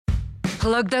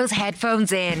Plug those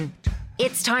headphones in.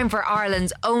 It's time for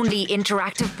Ireland's only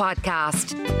interactive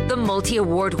podcast, the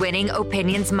multi-award-winning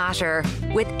Opinions Matter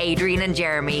with Adrian and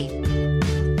Jeremy.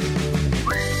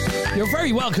 You're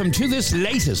very welcome to this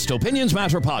latest Opinions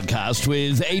Matter podcast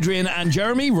with Adrian and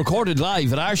Jeremy, recorded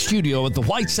live at our studio at the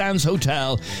White Sands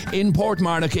Hotel in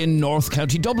Portmarnock in North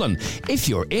County Dublin. If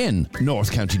you're in North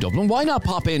County Dublin, why not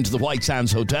pop into the White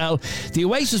Sands Hotel? The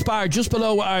Oasis Bar just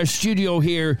below our studio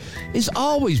here is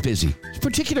always busy. It's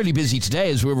particularly busy today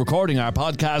as we're recording our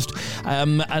podcast,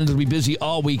 and it'll be busy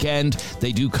all weekend.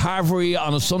 They do carvery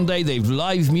on a Sunday. They've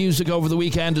live music over the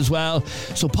weekend as well.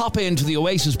 So pop into the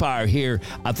Oasis Bar here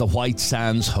at the White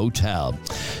Sands Hotel.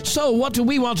 So what do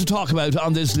we want to talk about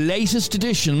on this latest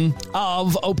edition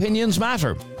of Opinions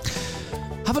Matter?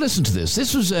 Have a listen to this.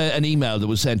 This was an email that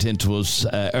was sent in to us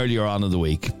earlier on in the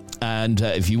week. And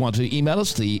if you want to email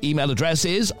us, the email address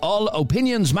is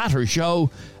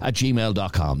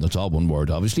allopinionsmattershow@gmail.com. That's all one word,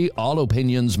 obviously.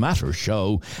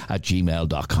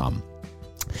 allopinionsmattershow@gmail.com.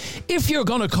 If you're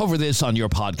going to cover this on your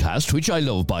podcast, which I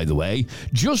love, by the way,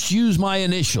 just use my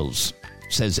initials,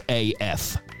 says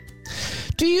AF.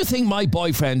 Do you think my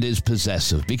boyfriend is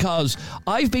possessive? Because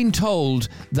I've been told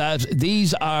that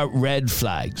these are red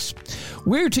flags.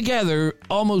 We're together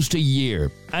almost a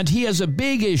year, and he has a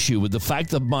big issue with the fact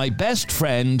that my best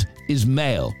friend is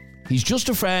male. He's just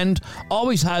a friend,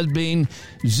 always has been,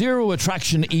 zero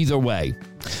attraction either way.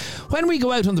 When we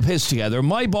go out on the piss together,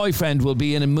 my boyfriend will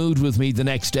be in a mood with me the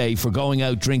next day for going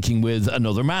out drinking with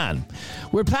another man.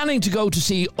 We're planning to go to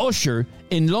see Usher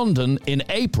in London in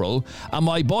April, and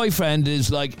my boyfriend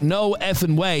is like, no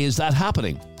effing way is that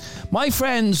happening. My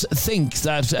friends think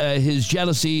that his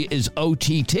jealousy is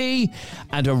OTT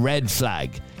and a red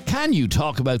flag. Can you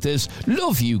talk about this?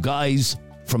 Love you guys,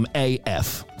 from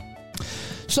AF.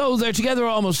 So they're together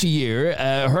almost a year.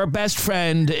 Her best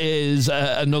friend is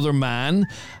another man,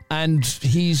 and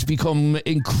he's become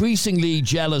increasingly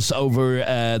jealous over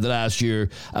the last year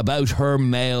about her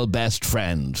male best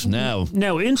friend. Now,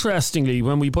 interestingly,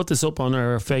 when we put this up on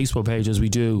our Facebook page, as we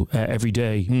do every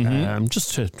day,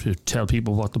 just to tell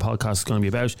people what the podcast is going to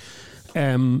be about,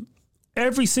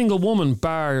 every single woman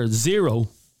bar zero,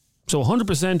 so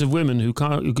 100% of women who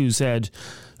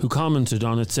commented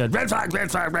on it said, red flag,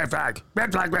 red flag, red flag,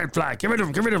 red flag, red flag, get rid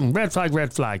of them, red flag,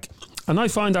 red flag. And I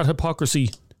find that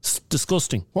hypocrisy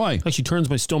disgusting. Why? Actually turns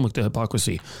my stomach, the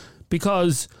hypocrisy.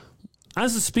 Because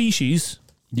as a species,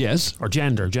 yes, or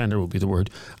gender would be the word,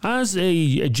 as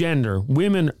a gender,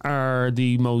 women are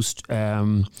the most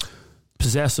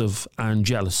possessive and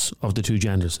jealous of the two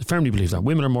genders. I firmly believe that.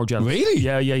 Women are more jealous. Really?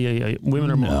 Yeah.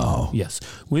 Women are more. Yes.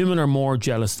 Women are more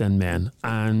jealous than men.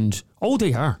 And,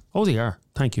 they are.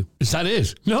 Thank you. Is that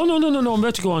it? No. I'm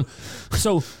about to go on.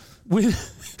 So,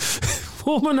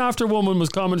 woman after woman was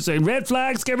commenting saying, red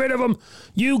flags, get rid of them.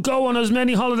 You go on as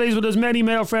many holidays with as many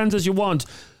male friends as you want.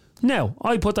 Now,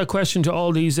 I put that question to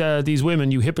all these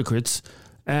women, you hypocrites.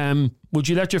 Would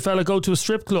you let your fella go to a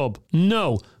strip club?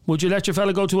 No. Would you let your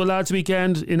fella go to a lads'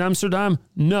 weekend in Amsterdam?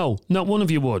 No. Not one of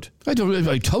you would. I totally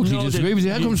disagree with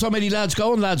you. How come so many lads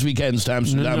go on lads' weekends to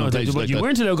Amsterdam? You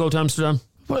weren't allowed to go to Amsterdam.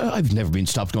 Well, I've never been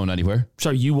stopped going anywhere.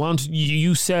 Sorry,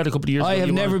 you said a couple of years ago. I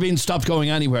have never been stopped going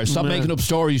anywhere. Stop making up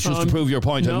stories just to prove your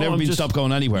point. I've never been stopped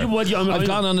going anywhere. I've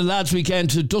gone on a lads'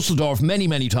 weekend to Dusseldorf many,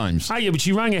 many times. Yeah, but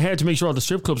you rang ahead to make sure all the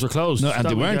strip clubs were closed. No, and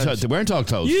they weren't all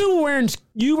closed.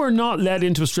 You were not let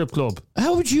into a strip club.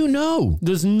 How would you know?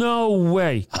 There's no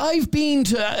way. I've been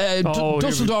to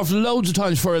Dusseldorf loads of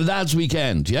times for a lads'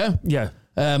 weekend, yeah? Yeah.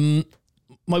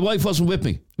 My wife wasn't with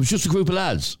me. It was just a group of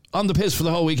lads on the piss for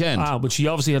the whole weekend. But she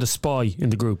obviously had a spy in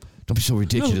the group. Don't be so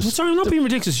ridiculous. No, sorry, I'm not being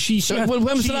ridiculous. When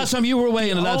was the last time you were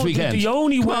away on a lads' weekend? The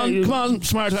only way... Come on,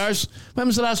 smart arse. When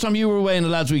was the last time you were away on a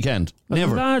lads' weekend?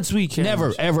 Never. Lads' weekend?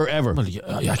 Never, ever. Well, you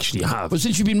actually have. But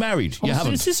since you've been married, you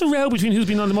haven't. Is this a row between who's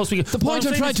been on the most weekend? The point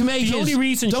I'm trying to make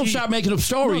is don't start making up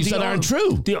stories that aren't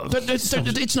true.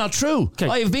 It's not true. Okay.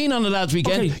 I have been on a lads'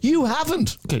 weekend. Okay. You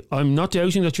haven't. Okay, I'm not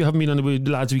doubting that you haven't been on a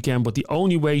lads' weekend, but the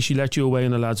only way she let you away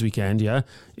on a lads' weekend,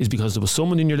 is because there was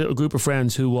someone in your little group of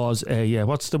friends who was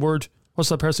what's the word? What's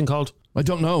that person called? I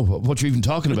don't know what you're even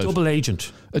talking about. A double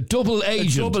agent. A double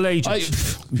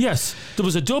agent? Yes. There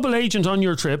was a double agent on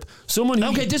your trip.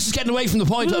 Okay, this is getting away from the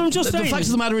point. I'm just saying. The fact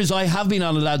of the matter is I have been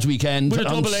on a lads' weekend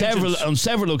on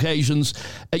several occasions.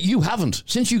 You haven't.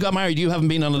 Since you got married, you haven't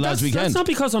been on a lads' weekend. That's not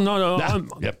because I'm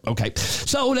not... Yep, okay.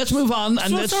 So let's move on.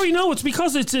 It's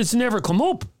because it's never come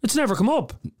up. It's never come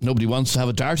up. Nobody wants to have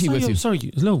a darty with you.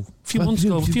 Sorry, no. A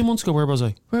few months ago, where was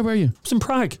I? Where were you? I was in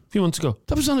Prague a few months ago.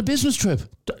 That was on a business trip.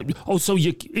 So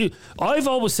I've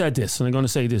always said this, and I'm going to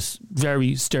say this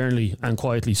very sternly and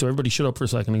quietly, so everybody shut up for a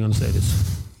second. I'm going to say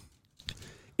this.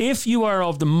 if you are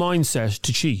of the mindset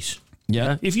to cheat.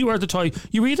 Yeah. If you are the type,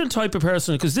 you're either the type of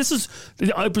person, because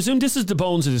I presume this is the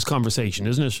bones of this conversation,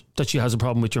 isn't it? That she has a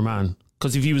problem with your man.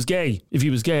 Because if he was gay, if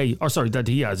he was gay, you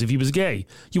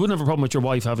wouldn't have a problem with your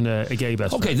wife having a gay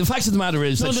best friend. Okay, the fact of the matter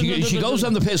is that she goes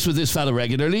on the piss with this fella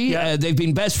regularly. Yeah. They've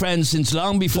been best friends since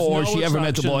long before she ever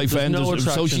met the boyfriend,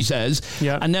 so she says.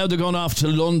 Yeah. And now they're going off to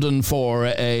London for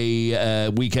a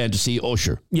weekend to see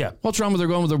Usher. Yeah. What's wrong with her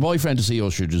going with her boyfriend to see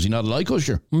Usher? Does he not like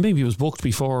Usher? Maybe it was booked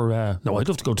before. No, I'd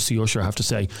love to go to see Usher, I have to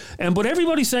say. But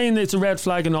everybody's saying that it's a red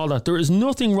flag and all that. There is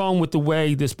nothing wrong with the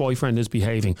way this boyfriend is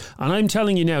behaving. And I'm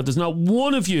telling you now, there's not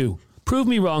one of you, prove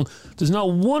me wrong, there's not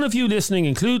one of you listening,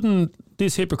 including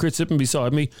this hypocrite sitting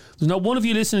beside me, there's not one of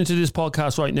you listening to this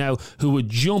podcast right now who would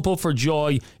jump up for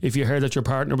joy if you heard that your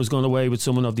partner was going away with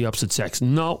someone of the opposite sex.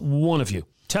 Not one of you.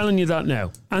 Telling you that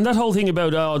now. And that whole thing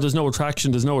about, there's no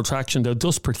attraction, that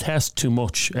does protest too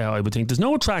much, I would think. There's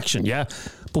no attraction, yeah?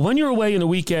 But when you're away on a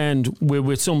weekend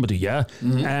with somebody, yeah?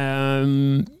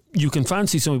 Mm-hmm. You can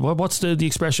fancy somebody. What's the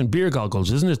expression? Beer goggles,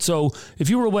 isn't it? So if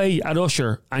you were away at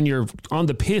Usher and you're on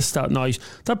the piss that night,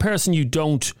 that person you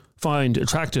don't find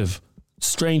attractive,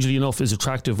 strangely enough, is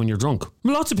attractive when you're drunk.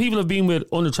 Lots of people have been with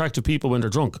unattractive people when they're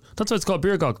drunk. That's why it's called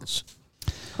beer goggles.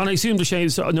 And I assume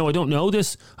no, I don't know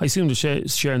this. I assume they're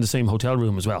sharing the same hotel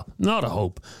room as well. Not a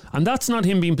hope. And that's not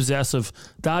him being possessive.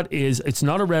 It's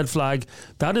not a red flag.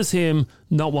 That is him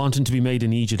not wanting to be made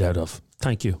an idiot out of.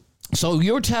 Thank you. So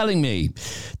you're telling me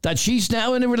that she's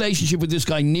now in a relationship with this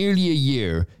guy nearly a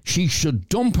year. She should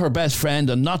dump her best friend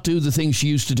and not do the things she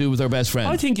used to do with her best friend.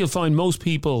 I think you'll find most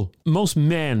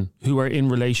men who are in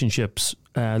relationships,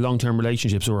 long-term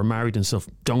relationships, or are married and stuff,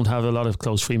 don't have a lot of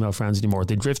close female friends anymore.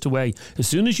 They drift away. As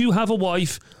soon as you have a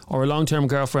wife or a long-term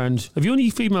girlfriend, have you any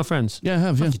female friends? Yeah, I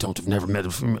have. Yeah. You don't. I've never met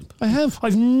a female. I have.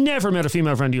 I've never met a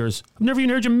female friend of yours. I've never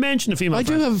even heard you mention a female friend.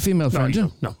 I do have a female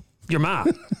friend. No, you're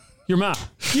mad. You're mad.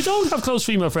 You don't have close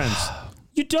female friends.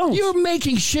 You don't. You're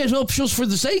making shit up just for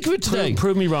the sake of it today.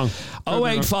 Prove me wrong.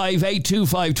 085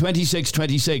 825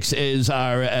 2626 is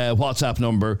our WhatsApp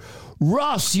number.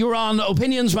 Ross, you're on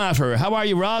Opinions Matter. How are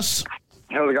you, Ross?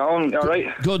 How's it going? All right?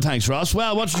 Good, thanks, Ross.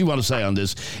 Well, what did you want to say on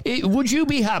this? Would you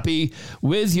be happy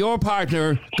with your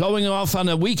partner going off on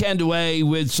a weekend away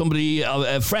with somebody,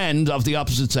 a friend of the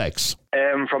opposite sex?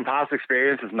 From past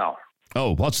experiences, no.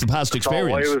 Oh, what's the past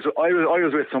experience? So I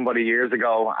was with somebody years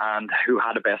ago and who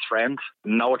had a best friend.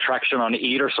 No attraction on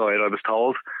either side, I was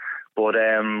told. But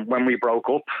when we broke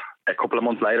up, a couple of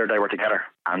months later, they were together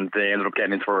and they ended up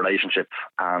getting into a relationship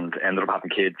and ended up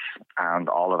having kids and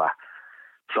all of that.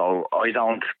 So I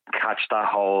don't catch that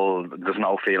whole, there's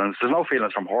no feelings. There's no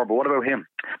feelings from her, but what about him?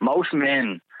 Most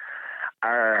men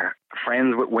are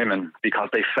friends with women because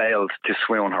they failed to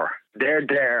swoon her. They're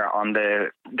there on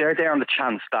the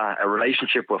chance that a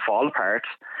relationship will fall apart.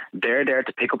 They're there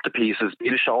to pick up the pieces, be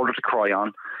the shoulder to cry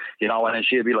on, and then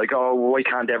she'll be like, oh, why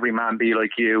can't every man be like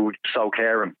you, so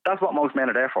caring? That's what most men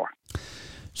are there for.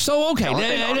 So, okay,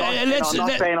 let's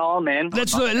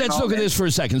look at this for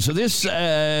a second. So this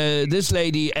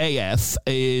lady, AF,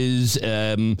 is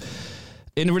in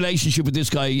a relationship with this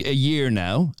guy a year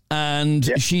now, and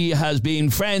she has been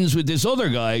friends with this other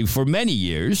guy for many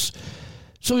years.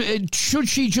 So should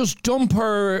she just dump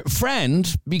her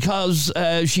friend because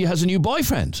she has a new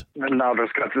boyfriend? No,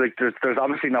 there's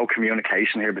obviously no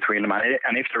communication here between them.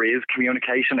 And if there is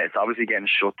communication, it's obviously getting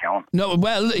shut down. No,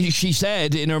 well, she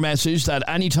said in her message that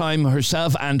anytime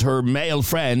herself and her male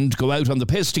friend go out on the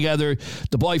piss together,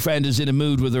 the boyfriend is in a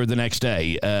mood with her the next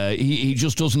day. He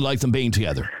just doesn't like them being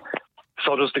together.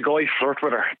 So does the guy flirt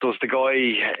with her? Is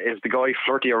the guy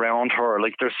flirty around her?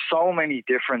 Like, there's so many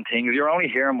different things. You're only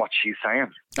hearing what she's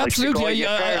saying. Absolutely,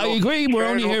 I agree. We're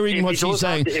only hearing what she's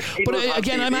saying. But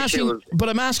again, I'm asking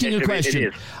a question.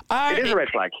 It is a red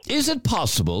flag. Is it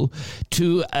possible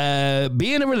to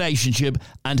be in a relationship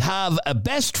and have a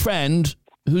best friend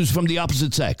who's from the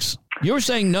opposite sex? You're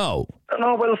saying no.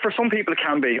 No, well, for some people it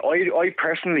can be. I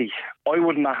personally, I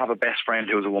would not have a best friend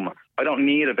who's a woman. I don't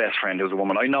need a best friend who's a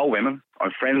woman. I know women.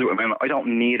 I'm friends with women. I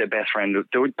don't need a best friend.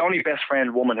 The only best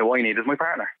friend woman who I need is my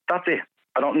partner. That's it.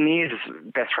 I don't need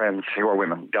best friends who are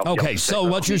women. Okay, so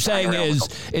what you're saying is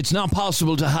it's not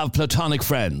possible to have platonic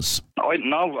friends.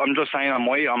 No, I'm just saying on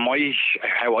my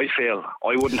how I feel.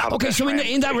 I wouldn't have. Okay, so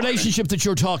in that relationship that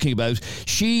you're talking about,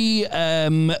 she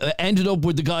ended up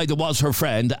with the guy that was her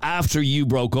friend after you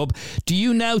broke up. Do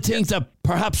you now think that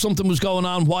perhaps something was going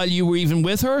on while you were even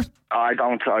with her? I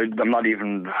don't. I'm not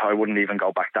even. I wouldn't even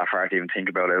go back that far to even think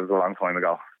about it. It was a long time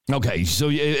ago. Okay, so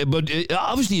but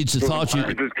obviously it's a thought.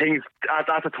 There's things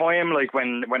at the time, like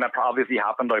when it obviously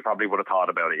happened, I probably would have thought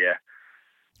about it.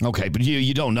 Yeah. Okay, but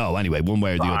you don't know anyway, one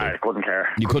way or the other. I couldn't care.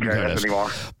 You couldn't care less anymore.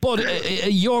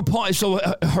 But your point, so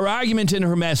her argument in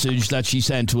her message that she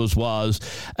sent to us was,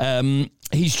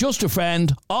 he's just a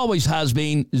friend, always has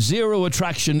been, zero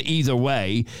attraction either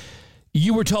way.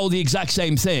 You were told the exact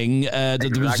same thing, that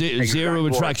there was zero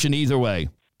attraction either way.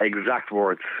 Exact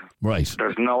words. Right.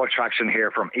 There's no attraction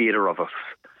here from either of us.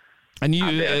 And you,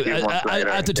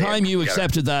 at the time, you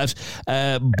accepted that,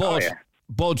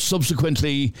 but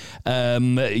subsequently,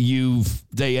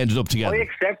 they ended up together. I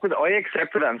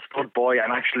accepted and stood by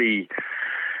and actually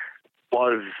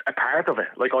was a part of it.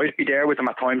 Like, I'd be there with them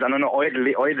at times, and then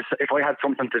if I had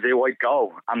something to do, I'd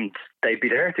go, and they'd be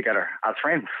there together as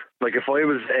friends. Like, if there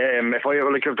was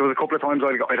a couple of times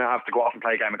I'd have to go off and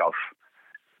play a game of golf,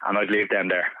 and I'd leave them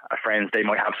there as friends. They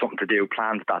might have something to do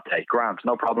planned that day. Grand,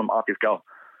 no problem, off you go.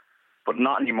 But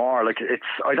not anymore. Like,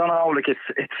 I don't know. Like,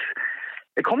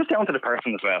 it comes down to the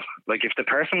person as well. Like, if the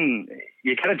person,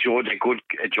 you get a judge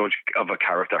of a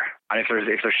character, and if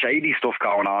there's shady stuff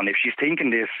going on, if she's thinking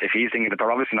this, if he's thinking that,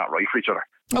 they're obviously not right for each other.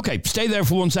 Okay, stay there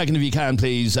for 1 second if you can,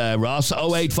 please, Ross.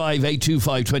 085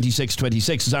 825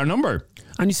 2626 is our number.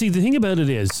 And you see, the thing about it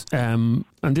is, and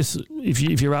this,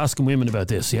 if you're asking women about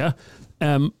this, yeah.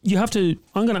 You have to.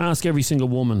 I'm going to ask every single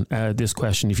woman this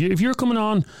question. If you're coming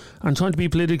on and trying to be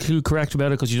politically correct about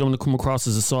it because you don't want to come across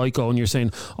as a psycho, and you're saying,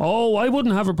 "Oh, I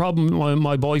wouldn't have a problem with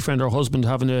my boyfriend or husband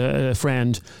having a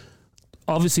friend."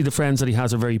 Obviously, the friends that he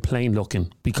has are very plain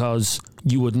looking, because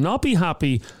you would not be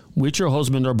happy with your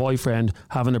husband or boyfriend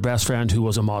having a best friend who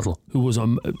was a model, who was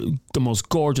the most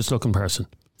gorgeous looking person.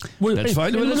 Let's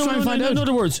find out. In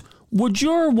other words, would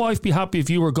your wife be happy if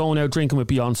you were going out drinking with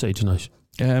Beyonce tonight?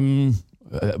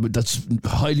 That's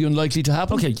highly unlikely to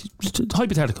happen. Okay,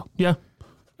 hypothetical. Yeah.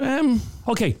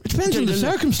 Okay. It depends on the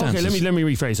circumstances. Okay, let me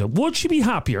rephrase it. Would she be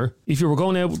happier if you were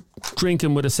going out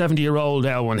drinking with a 70-year-old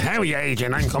one? How are you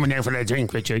aging? I'm coming out for a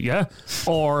drink with you, yeah?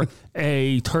 Or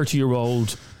a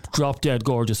 30-year-old drop dead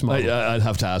gorgeous model? I'd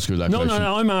have to ask her that question.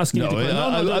 No, I'm asking you.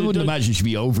 I wouldn't imagine she'd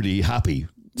be overly happy.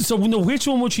 So, which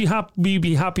one would she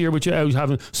be happier with you out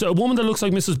having? So, a woman that looks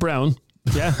like Mrs. Brown.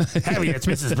 Yeah, hell yeah, it's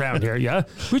Mrs. Brown here. Yeah,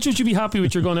 which would you be happy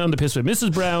with? You're going out on the piss with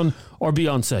Mrs. Brown or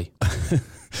Beyonce?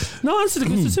 No, it's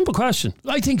a simple question.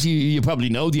 I think you probably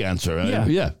know the answer.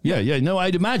 Yeah. No,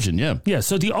 I'd imagine. Yeah.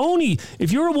 So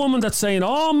if you're a woman that's saying,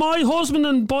 "Oh, my husband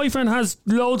and boyfriend has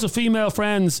loads of female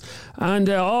friends, and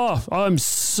I'm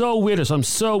so with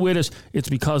it," it's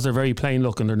because they're very plain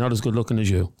looking. They're not as good looking as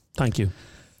you. Thank you,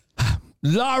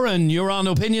 Lauren. You're on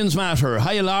Opinions Matter.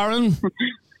 Hiya, Lauren.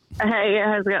 Hey,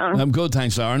 how's it going? I'm good,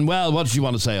 thanks, Lauren. Well, what did you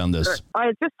want to say on this? I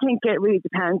just think it really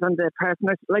depends on the person.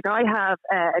 Like, I have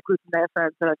a group of male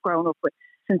friends that I've grown up with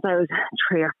since I was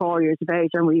 3 or 4 years of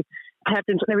age, and we've kept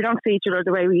in touch. Now, we don't see each other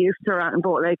the way we used to,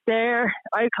 but like,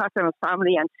 I class them as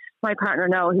family, and my partner,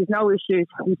 he's no issues.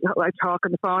 I talk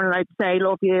on the phone and I'd say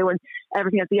love you and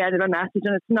everything at the end of a message,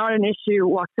 and it's not an issue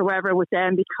whatsoever with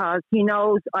them, because he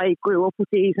knows I grew up with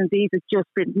these, and these has just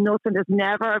been nothing. There's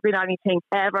never been anything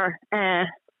ever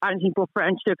anything but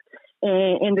friendship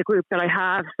in the group that I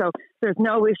have. So there's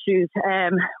no issues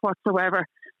whatsoever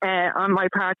on my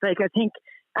part. Like, I think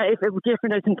if it was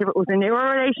different, I think if it was a newer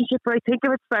relationship, but I think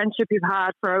if it's friendship you've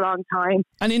had for a long time.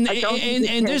 And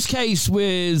in this case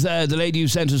with the lady who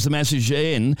sent us the message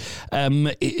in,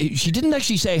 she didn't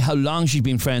actually say how long she's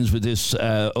been friends with this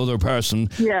other person,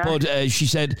 but she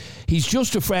said he's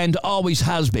just a friend, always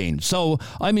has been. So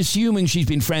I'm assuming she's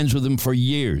been friends with him for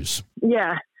years.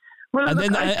 Yeah. Well,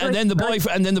 and then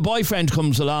the boyfriend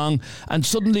comes along, and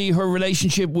suddenly her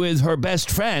relationship with her best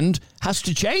friend has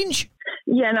to change.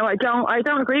 Yeah, no, I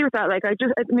don't agree with that. Like, if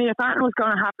that was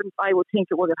going to happen, I would think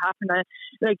it would have happened.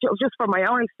 Like, just from my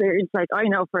own experience, like, I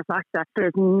know for a fact that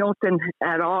there's nothing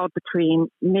at all between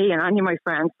me and any of my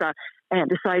friends that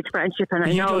besides friendship, and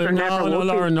I know there never will be.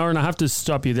 Lauren, I have to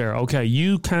stop you there. Okay,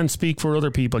 you can't speak for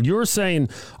other people. You're saying,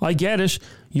 I get it.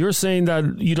 You're saying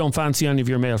that you don't fancy any of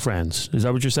your male friends. Is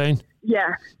that what you're saying?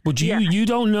 Yeah. But you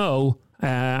don't know.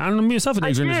 And yourself,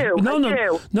 I do.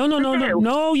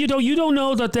 No, you don't. You don't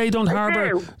know that they don't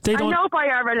harbour. I know by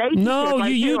our relationship. No,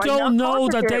 you don't know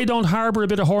that they don't harbour a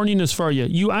bit of horniness for you.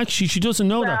 She doesn't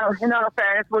know that. Well, in all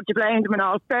fairness, would you blame them? In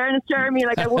all fairness, Jeremy,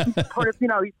 like, I wouldn't put it,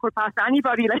 you put past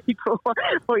anybody, like, but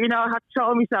I have to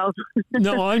show myself.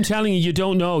 No, I'm telling you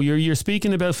don't know. You're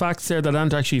speaking about facts there that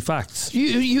aren't actually facts.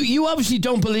 You obviously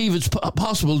don't believe it's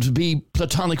possible to be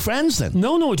platonic friends, then?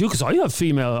 No, I do, because I have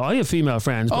female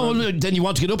friends. Oh, then you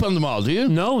want to get up on them all, do you?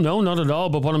 No, not at all.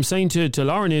 But what I'm saying to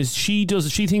Lauren is she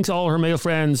thinks all her male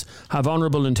friends have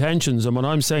honourable intentions, and what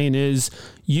I'm saying is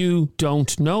you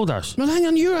don't know that. Well, hang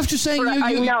on, you're after saying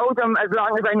I know them as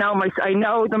long as I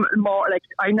know them more. Like,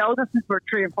 I know them since we're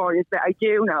 3 and 4 years. But I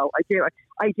do know.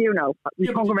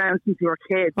 We've hung around since we were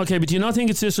kids. Okay, but do you not think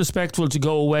it's disrespectful to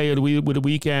go away with a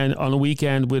weekend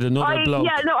with another bloke?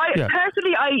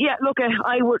 Personally,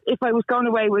 I would, if I was going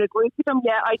away with a group with them,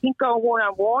 I think going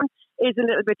one-on-one is a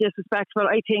little bit disrespectful.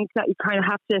 I think that you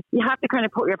have to kind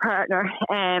of put your partner,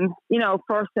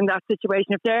 first in that situation.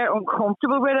 If they're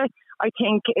uncomfortable with it, I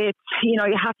think it's, you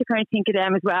have to kind of think of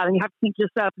them as well, and you have to think of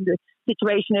yourself in the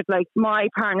situation. If like my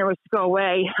partner was to go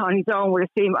away on his own with a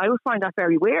team, I would find that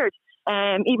very weird.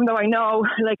 Even though I know,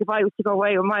 like, if I was to go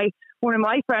away with one of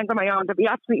my friends on my own, there'd be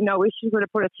absolutely no issues with it.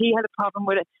 But if he had a problem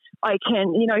with it, I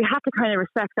can, you have to kind of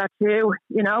respect that too,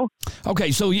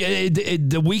 Okay, so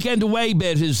the weekend away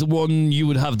bit is the one you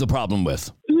would have the problem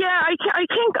with. Yeah, I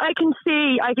think I can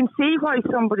see why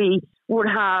somebody would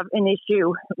have an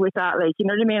issue with that. Like, you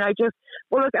know what I mean?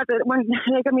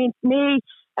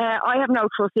 I have no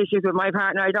trust issues with my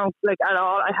partner. I don't at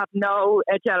all. I have no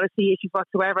jealousy issues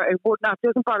whatsoever. It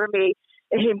doesn't bother me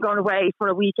him going away for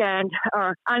a weekend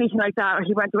or anything like that. Or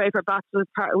he went away for a bachelor's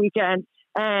party weekend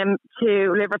to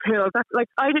Liverpool. That's like,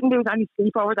 I didn't lose any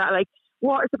sleep over that. Like,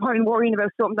 what is the point in worrying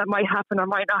about something that might happen or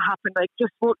might not happen? Like,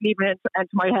 just wouldn't even enter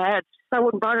my head. That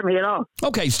wouldn't bother me at all.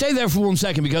 Okay, stay there for 1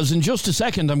 second, because in just a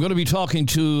second I'm going to be talking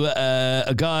to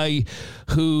a guy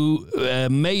who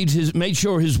made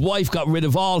sure his wife got rid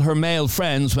of all her male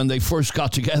friends when they first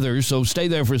got together. So stay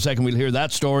there for a second. We'll hear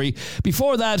that story.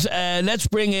 Before that, let's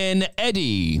bring in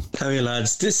Eddie. How are you,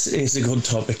 lads? This is a good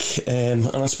topic, and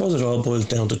I suppose it all boils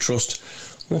down to trust.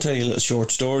 I'm going to tell you a little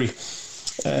short story.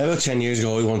 About 10 years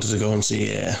ago, I wanted to go and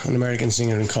see an American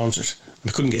singer in concert.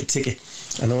 I couldn't get a ticket,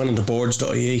 and I went on the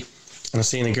boards.ie and I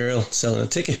seen a girl selling a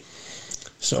ticket.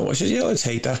 So I said, yeah, I'll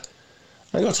take that.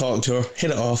 I got talking to her,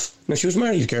 hit it off. Now, she was a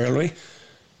married girl, right?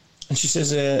 And she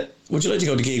says, would you like to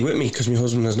go to the gig with me, because my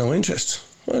husband has no interest?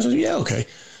 Well, I said, yeah, okay.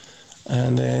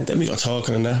 And then we got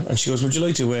talking and that, and she goes, would you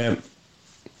like to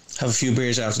have a few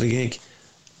beers after the gig?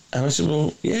 And I said,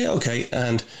 well, yeah, okay.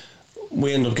 And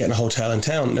we ended up getting a hotel in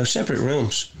town. Now, separate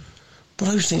rooms. But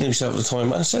I was thinking to myself at the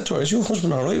time, I said to her, is your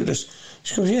husband all right with this?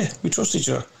 She goes, yeah, we trust each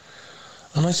other.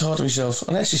 And I thought to myself,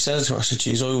 and I actually said it to her, I said,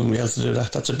 geez, I wouldn't be able to do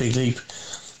that. That's a big leap,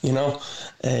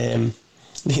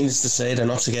 Needless to say, they're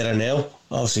not together now.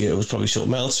 Obviously, it was probably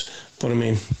something else. But I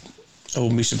mean, I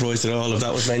wouldn't be surprised at all if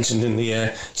that was mentioned in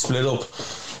the split up.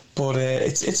 But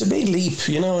it's a big leap,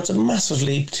 It's a massive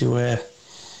leap to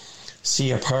see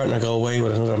your partner go away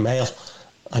with another male.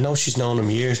 I know she's known him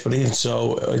years, but even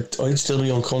so, I'd still be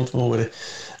uncomfortable with it.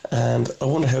 And I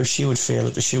wonder how she would feel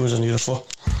if she was on the other foot.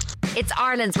 It's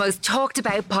Ireland's most talked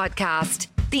about podcast.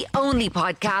 The only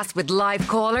podcast with live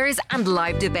callers and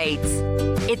live debates.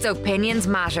 It's Opinions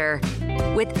Matter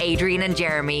with Adrian and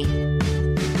Jeremy.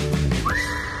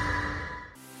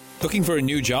 Looking for a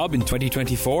new job in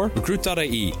 2024?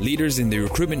 Recruit.ie, leaders in the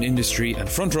recruitment industry and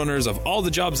frontrunners of all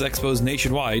the jobs expos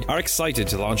nationwide, are excited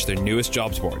to launch their newest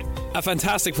jobs board. A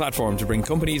fantastic platform to bring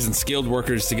companies and skilled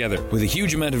workers together. With a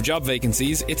huge amount of job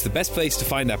vacancies, it's the best place to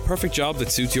find that perfect job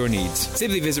that suits your needs.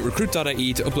 Simply visit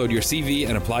recruit.ie to upload your CV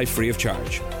and apply free of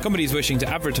charge. Companies wishing to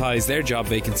advertise their job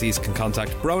vacancies can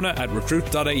contact Brona at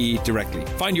recruit.ie directly.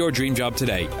 Find your dream job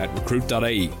today at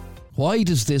recruit.ie. Why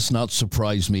does this not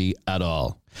surprise me at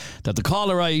all? That the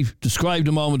caller I described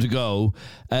a moment ago,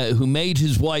 who made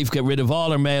his wife get rid of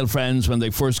all her male friends when they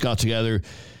first got together,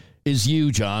 is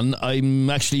you, John. I'm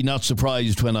actually not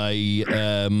surprised when I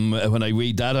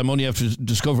read that. I'm only after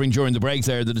discovering during the break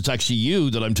there that it's actually you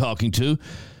that I'm talking to.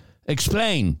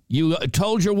 Explain. You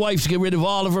told your wife to get rid of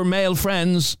all of her male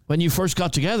friends when you first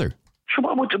got together. So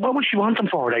what would she want them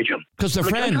for, Adrian? Because they're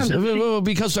friends.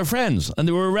 Because they're friends, and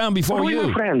they were around before you.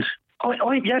 We're friends.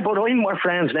 Yeah, but I'm more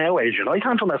friends now, Adrian. I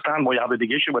can't understand why you have a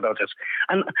big issue about this.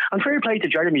 And fair play to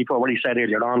Jeremy for what he said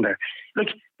earlier on there.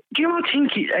 Like, do you not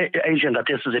think, Adrian, that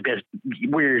this is a bit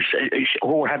weird?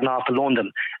 We're heading off to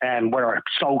London with our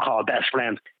so-called best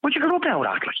friend. But you can look down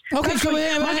at it. Okay, so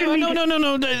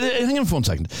no. Hang on for 1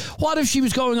 second. What if she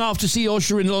was going off to see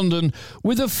Usher in London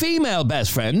with a female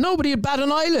best friend? Nobody would bat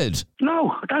an eyelid.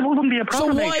 No, that wouldn't be a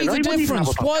problem. So why the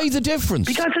difference? Why the difference?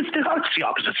 Because it's the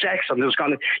opposite sex. And there's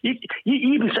kind of, you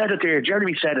even said it there.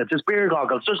 Jeremy said it. There's beer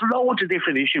goggles. There's loads of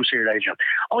different issues here, Adrian.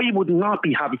 I would not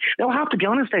be happy. Now, I have to be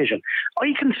honest, Adrian.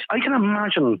 I can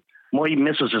imagine my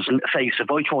missus's face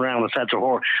if I turned around and said to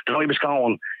her that I was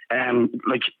going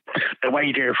like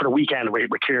away there for the weekend with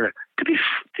Kira. It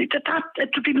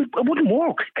wouldn't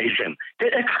work, Adrian.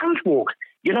 It can't work.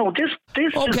 This.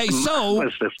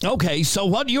 Okay, so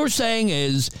what you're saying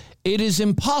is it is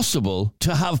impossible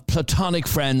to have platonic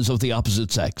friends of the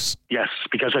opposite sex. Yes,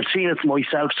 because I've seen it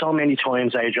myself so many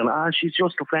times, Adrian. She's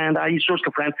just a friend. He's just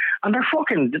a friend. And they're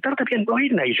getting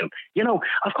riding, Adrian. You know,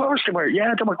 of course they were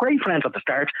great friends at the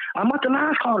start. And what the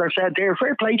last caller said there,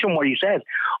 fair play to him what he said.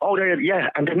 Oh,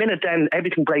 and the minute then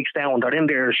everything breaks down, they're in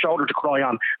their shoulder to cry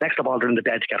on. Next of all, they're in the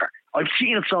bed together. I've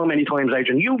seen it so many times,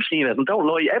 Adrian. You've seen it, and don't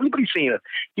lie, everybody's seen it.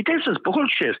 This is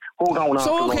bullshit going on.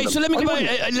 So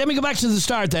let me go back to the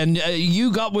start then.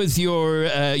 You got with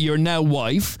your now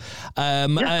wife,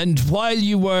 and while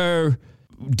you were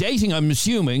dating, I'm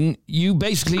assuming, you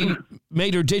basically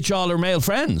made her ditch all her male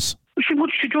friends.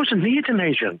 She doesn't need an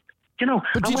Asian. You know,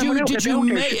 but did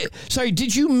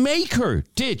you make her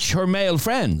ditch her male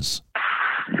friends?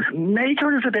 Make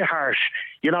her is a bit harsh.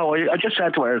 You know, I just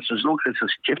said to her, look,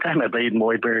 give them a bleeding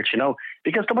white bird, you know,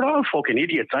 because they were all fucking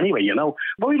idiots anyway, you know.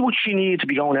 Why would she need to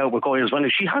be going out with guys when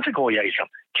she has a guy Asian?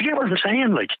 Do you get what I'm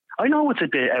saying? Like, I know it's a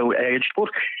bit outaged, but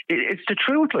it's the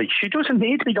truth. Like, she doesn't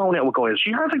need to be going out with guys.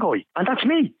 She has a guy, and that's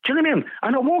me. Do you know what I mean?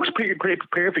 And it works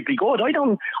perfectly good. I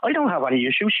don't have any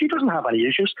issues. She doesn't have any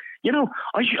issues. You know,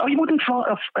 I wouldn't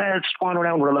spawn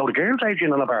around with a load of girls,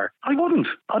 Adrian, in a bar. I wouldn't.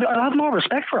 I'd have more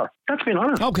respect for her. That's being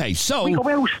honest. Okay, so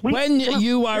when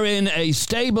you are in a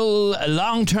stable,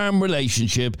 long-term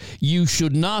relationship, you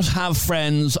should not have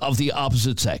friends of the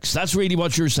opposite sex. That's really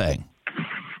what you're saying.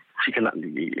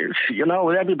 You know,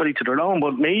 everybody to their own,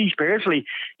 but me personally,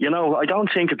 you know, I don't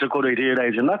think it's a good idea,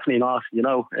 Adrian. That's me not, you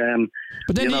know.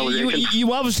 But then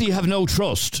you obviously have no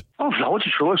trust. Oh, no, it's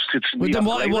trust. Then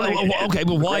why? Okay,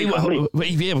 but why?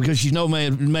 Yeah, because she's no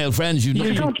male friends.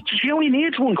 She only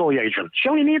needs one guy, Adrian. She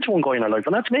only needs one guy in her life,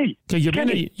 and that's me. Okay,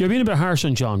 you're being a bit harsh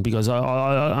on John, because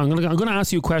I'm going to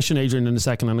ask you a question, Adrian, in a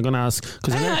second, and I'm going to ask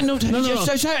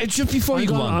just before you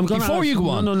go on. Before you go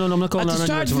on. No, I'm not going on. At the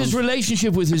start of his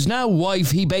relationship with his now wife,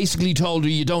 he basically told her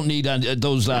you don't need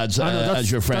those lads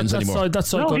as your friends anymore. That's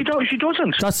psycho. No, she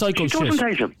doesn't. That's psycho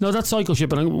shit. No, that's psycho shit.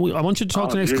 But I want you to talk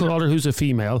to the next caller, who's a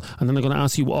female, and then I'm going to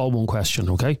ask you all one question,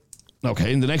 okay?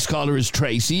 Okay, and the next caller is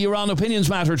Tracy. You're on Opinions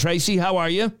Matter, Tracy. How are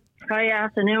you? Hi,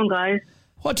 afternoon, guys.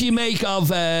 What do you make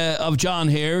of John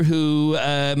here, who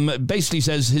basically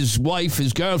says his wife,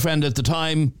 his girlfriend at the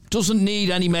time, doesn't need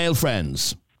any male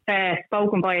friends?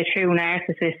 Spoken by a true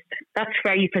narcissist. That's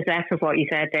very possessive what you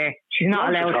said there. She's not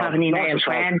allowed to have any male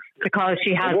friends because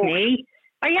she has me.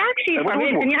 Are you actually for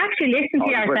real? Can you actually listen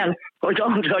to yourself? I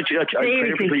don't. I'm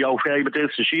perfectly okay with this.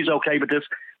 She's okay with this.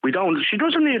 She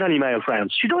doesn't need any male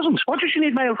friends. She doesn't. What does she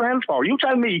need male friends for? You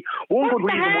tell me one good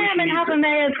reason why she needs them. Having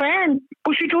male friends?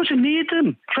 But she doesn't need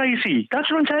them, Tracy. That's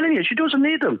what I'm telling you. She doesn't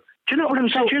need them. Do you know what I'm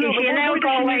saying? So is she allowed to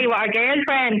go away with her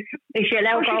girlfriend? Is she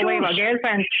allowed to go away with her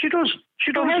girlfriend? She does.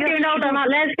 So how do you know they're not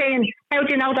lesbians? How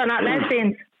do you know they're not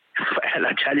lesbians? Well,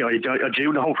 I tell you, I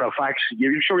do know for a fact.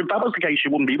 You're sure if that was the case, she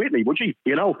wouldn't be with me, would she?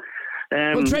 You know.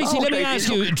 Well, Tracy, let me ask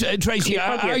you, Tracy,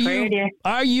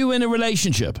 are you in a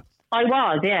relationship? I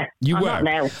was, yeah. I'm not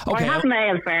now. Okay, I have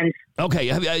male friends. Okay,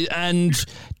 and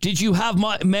did you have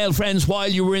male friends while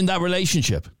you were in that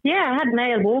relationship? Yeah, I had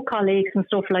male work colleagues and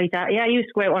stuff like that. Yeah, I used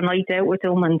to go out on nights out with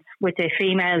them and with the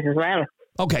females as well.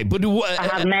 Okay, but I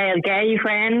have male gay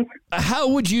friends. How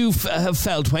would you have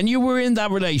felt when you were in that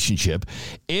relationship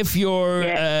if your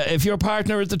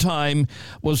partner at the time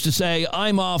was to say,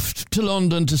 "I'm off to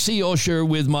London to see Usher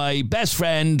with my best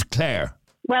friend Claire"?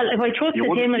 Well, if I trusted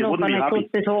him enough and I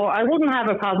trusted her, I wouldn't have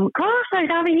a problem. Of course I'd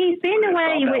have it. He's been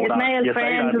away with his male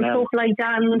friends and stuff like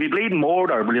that. You'd be bleeding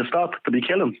murder. Will you stop? To be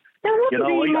killing. There wouldn't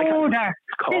be murder.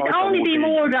 There'd only be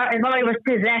murder if I was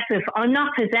possessive. I'm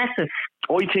not possessive.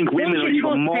 I think women are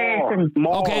even more.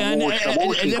 Okay, and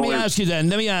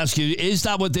let me ask you, is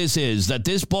that what this is? That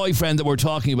this boyfriend that we're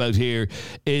talking about here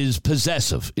is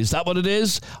possessive? Is that what it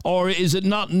is? Or is it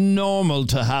not normal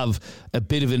to have a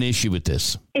bit of an issue with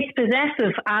this? It's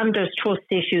possessive and there's trust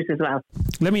issues as well.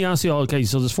 Let me ask you all, okay,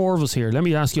 so there's four of us here. Let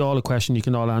me ask you all a question you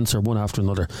can all answer one after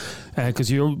another.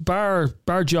 Because you're bar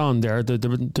John there,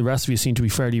 the rest of you seem to be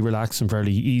fairly relaxed and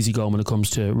fairly easygoing when it comes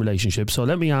to relationships. So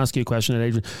let me ask you a question,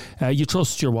 Adrian. You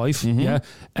trust your wife, yeah?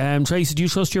 Tracy, do you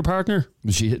trust your partner?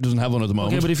 She doesn't have one at the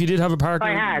moment. Okay, but if you did have a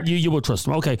partner, you would trust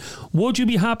them. Okay. Would you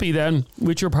be happy then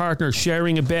with your partner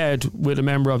sharing a bed with a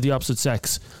member of the opposite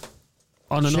sex?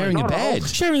 Sharing a bed.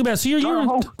 So you're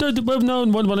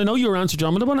well, I know your answer,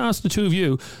 John, but I want to ask the two of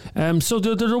you. So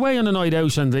they're away on a night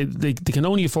out and they can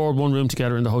only afford one room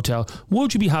together in the hotel.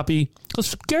 Would you be happy?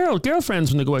 Because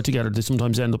girlfriends, when they go out together, they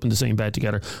sometimes end up in the same bed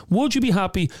together. Would you be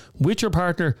happy with your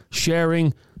partner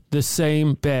sharing the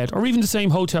same bed or even the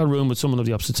same hotel room with someone of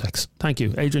the opposite sex? Thank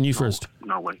you. Adrian, you first.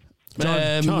 No way.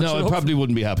 John, no, I probably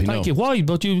wouldn't be happy. Thank you. Why?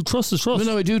 But you trust is trust.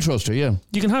 No, I do trust her. Yeah,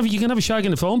 you can have a shag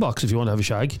in the phone box if you want to have a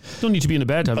shag. Don't need to be in the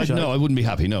bed to have a shag. No, I wouldn't be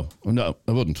happy. No, I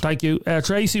wouldn't. Thank you,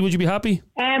 Tracy. Would you be happy?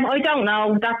 I don't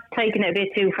know. That's taking it a bit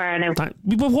too far now. But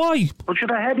why? But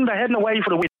they're heading away for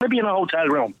the week. They'll be in a hotel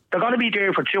room. They're going to be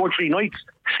there for 2 or 3 nights.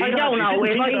 See, I don't know.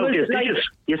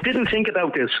 You didn't think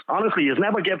about this. Honestly, you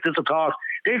never gave this a thought.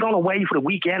 They're going away for the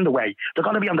weekend away. They're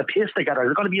going to be on the piss together.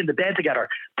 They're going to be in the bed together.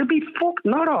 They'll be fucked,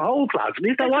 not a whole class.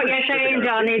 So what you're saying,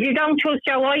 John, is you don't trust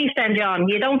your wife then, John.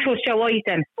 You don't trust your wife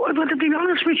then. Well, but to be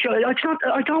honest with you, it's not.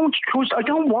 I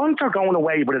don't want her going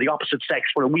away with the opposite sex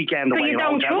for a weekend away. So you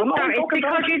don't trust her. It's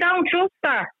because you don't trust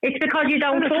her. It's because you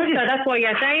don't trust her. That's why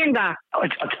you're saying that. I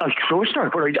trust her,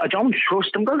 but I don't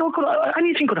trust them. Look,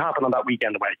 anything could happen on that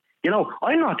weekend away.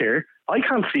 I'm not there. I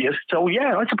can't see it. So,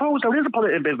 yeah, I suppose there is a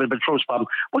bit of a trust problem.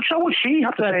 But so would she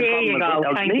have the same there you problem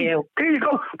go. Thank you. There you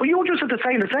go. But you just have to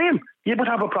say the same. You would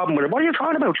have a problem with it. What are you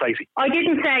talking about, Tracy? I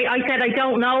didn't say. I said I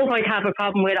don't know if I'd have a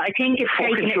problem with it. I think it's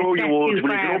taking it a step too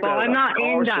far. But I'm not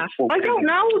in that. I don't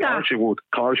know that. Of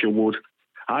course you would.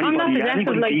 I'm not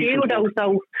possessive like you, though.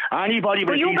 So anybody.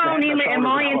 But you're going in with a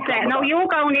mindset. No, you're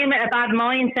going in with a bad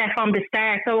mindset from the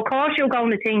start. So of course you're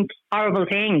going to think horrible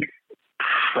things.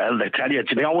 Well, I tell you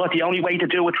know what? The only way to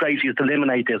do it, Tracy, is to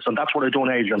eliminate this, and that's what I've done,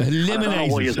 Adrian.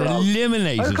 Eliminate it.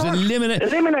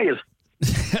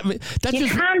 You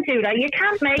can't do that. You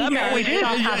can't make her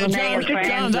stop having male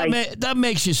friends. That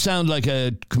makes you sound like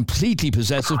a completely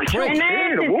possessive prick.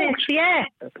 It works. Yeah,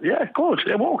 good.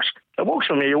 It works. It works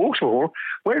for me. It works for her.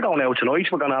 We're going out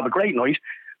tonight. We're going to have a great night.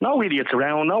 No idiots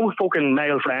around, no fucking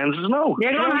male friends, no.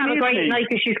 You're going to have a great night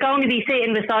because she's going to be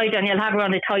sitting beside you and you'll have her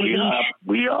on a tight leash.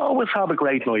 We always have a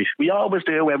great night. We always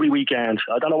do every weekend.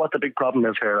 I don't know what the big problem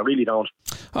is here. I really don't.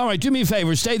 All right, do me a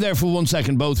favour. Stay there for 1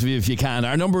 second, both of you, if you can.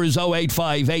 Our number is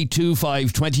 085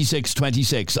 825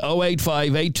 2626.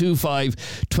 085 825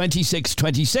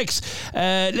 2626.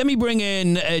 Let me bring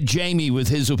in Jamie with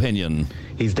his opinion.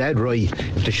 He's dead right.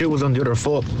 If the shoe was on the other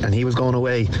foot and he was going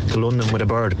away to London with a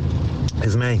bird,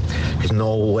 his mate, there's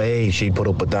no way she'd put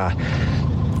up with that.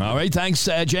 All right, thanks,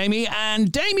 Jamie.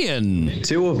 And Damien.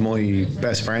 2 of my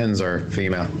best friends are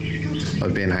female.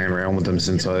 I've been hanging around with them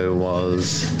since I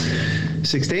was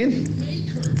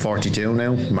 16. 42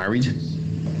 now, married.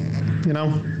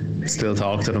 Still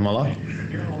talk to them a lot.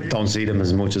 Don't see them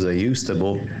as much as I used to,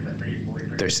 but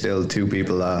they're still 2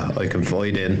 people that I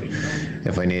confide in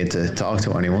if I need to talk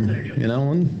to anyone,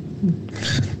 and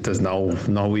there's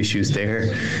no issues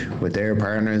there with their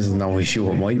partners, no issue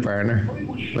with my partner.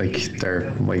 Like,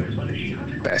 they're my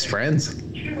best friends.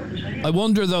 I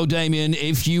wonder though, Damien,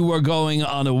 if you were going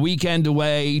on a weekend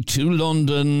away to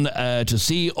London to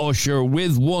see Usher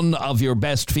with one of your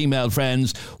best female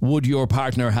friends, would your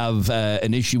partner have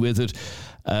an issue with it?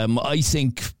 I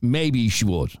think maybe she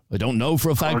would. I don't know for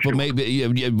a fact, but maybe.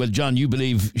 Well, John, you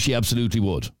believe she absolutely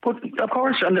would. But of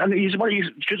course, and he's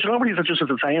just as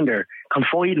a saying there,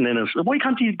 confiding in us. Why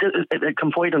can't he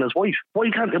confide in his wife? Why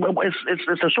can't? Is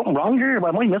there something wrong here?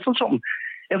 Am I missing something?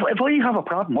 If I have a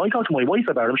problem, I go to my wife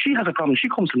about it. If she has a problem, she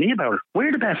comes to me about it.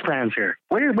 We're the best friends here.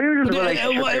 Where is the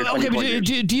relationship? Okay,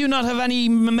 but do you not have any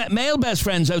male best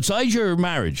friends outside your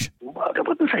marriage? I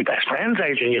wouldn't say best friends,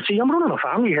 Adrian. You see, I'm running a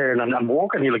family here and I'm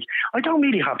working. I don't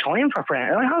really have time for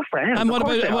friends. I have friends. And what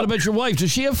about your wife?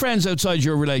 Does she have friends outside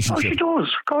your relationship? Oh, she does.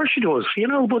 Of course she does.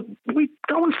 But we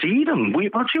don't see them. We're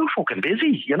too fucking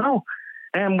busy.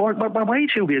 We're way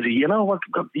too busy.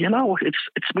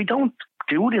 It's we don't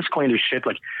do this kind of shit.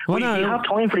 Like, we have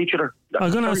time for each other.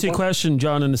 I'm going to ask you a question,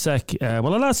 John, in a sec.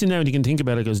 Well, I'll ask you now and you can think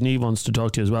about it because Niamh wants to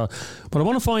talk to you as well. But I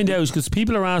want to find out, because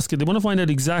people are asking, they want to find out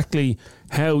exactly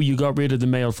how you got rid of the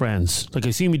male friends. Like, I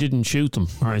assume you didn't shoot them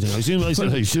or anything.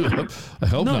 I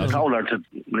hope not. I told her to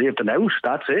leave them out.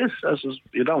 That's it.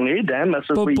 You don't need them.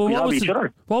 We love each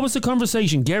other. What was the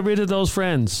conversation? Get rid of those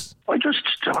friends. I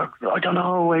don't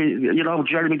know.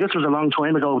 Jeremy, this was a long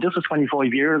time ago. This was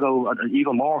 25 years ago,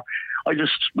 even more.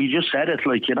 We just said it,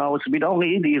 like, we don't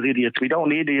need these idiots. We don't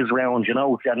need these around, and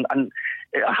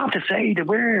I have to say they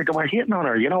were hitting on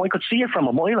her, I could see it from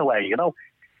a mile away,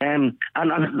 and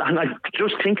I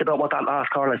just think about what that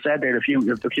last caller said there, a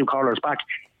few callers back.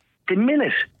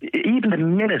 Even the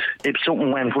minute if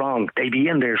something went wrong, they'd be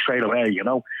in there straight away,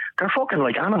 They're fucking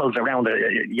like animals around it,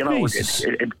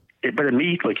 a bit of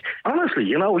meat, like, honestly,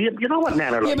 you know what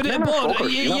men are like.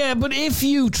 But if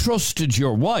you trusted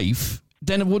your wife,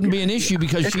 then it wouldn't be an issue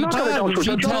because she'd tell them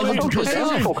to piss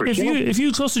off. If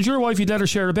you trusted your wife, you'd let her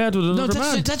share a bed with another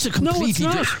man. That's a completely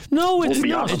different. No, it's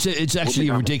not. It's actually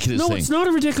a ridiculous thing. No, it's not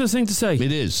a ridiculous thing to say.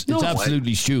 It is. It's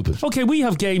absolutely stupid. Okay, we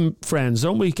have gay friends,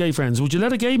 don't we? Gay friends. Would you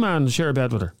let a gay man share a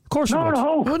bed with her? Of course you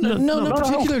would. No, not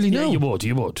particularly. No, you would.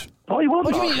 You would. Oh, you would.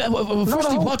 What do you mean?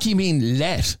 Firstly, what do you mean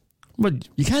let? Well,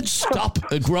 you can't stop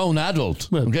a grown adult.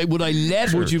 Okay, would I let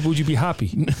her? Would you be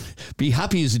happy? Be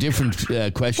happy is a different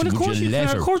question. Well, of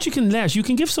course you can let. You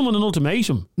can give someone an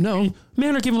ultimatum. No,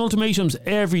 men are given ultimatures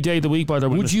every day of the week by their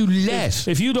women. Would you let?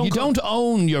 If you don't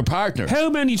own your partner. How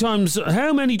many times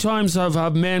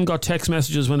have men got text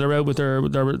messages when they're out with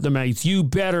their mates? You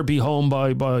better be home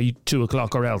by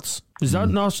 2:00 or else. Is that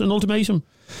not an ultimatum?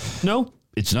 No.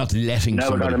 It's not letting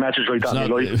somebody. Never got a message like that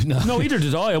in my life. No, either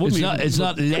did I. It's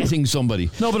not letting somebody.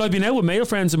 No, but I've been out with male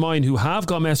friends of mine who have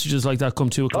got messages like that come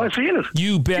 2:00. I've seen it.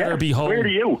 You better be home. Where are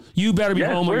you? You better be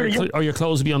home or your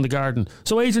clothes will be on the garden.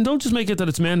 So, Adrian, don't just make it that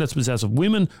it's men that's possessive.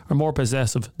 Women are more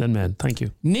possessive than men. Thank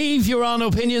you. Niamh, you're on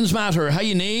Opinions Matter. How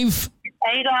you, Niamh?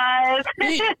 Hey, guys.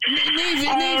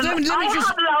 Niamh, let me I just...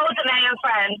 have loads of male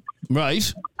friends.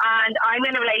 Right. And I'm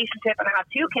in a relationship and I have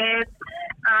 2 kids.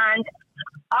 And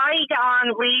I get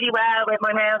on really well with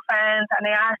my male friends, and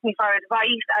they ask me for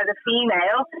advice as a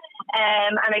female,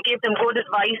 and I give them good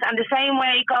advice. And the same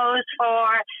way goes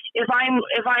for if I'm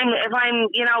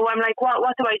I'm like,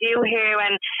 what do I do here?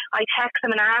 And I text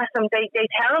them and ask them. They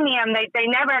tell me, and they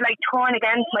never like turn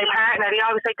against my partner. They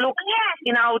always like, look,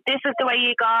 this is the way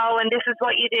you go, and this is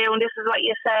what you do, and this is what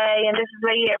you say, and this is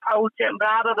the way you approach it, and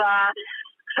blah blah blah.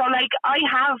 So, like, I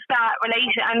have that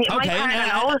relation, and my partner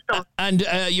knows them. And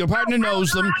your partner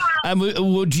knows them. And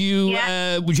would you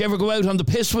ever go out on the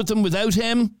piss with them without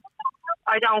him?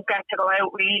 I don't get to go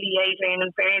out really, Adrian,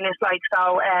 in fairness.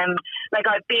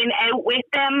 I've been out with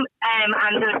them, and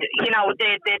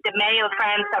the male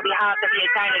friends that we have, there'd be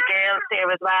a kind of girls there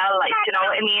as well. Like, you know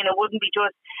what I mean? It wouldn't be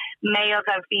just males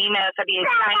and females, there'd be a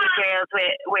kind of girls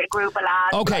with a group of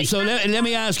lads. Okay, so let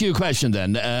me ask you a question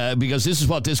then, because this is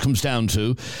what this comes down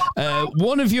to.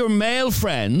 One of your male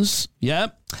friends,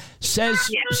 says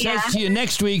to you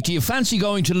next week, do you fancy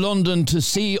going to London to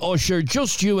see Usher,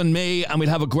 just you and me, and we'll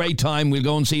have a great time, we'll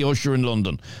go and see Usher in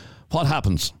London. What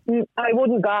happens? I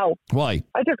wouldn't go. Why?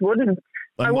 I just wouldn't.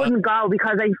 I wouldn't go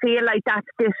because I feel like that's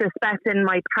disrespecting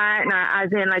my partner, as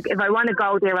in, like, if I want to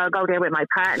go there, I'll go there with my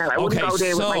partner. I wouldn't go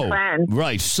there with my friends.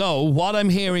 Right, so what I'm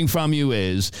hearing from you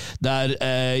is that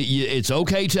it's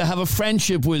okay to have a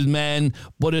friendship with men,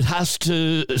 but it has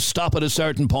to stop at a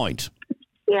certain point.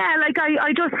 Yeah, like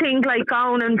I just think like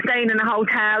going and staying in a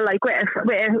hotel like with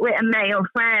a male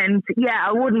friend. Yeah,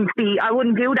 I wouldn't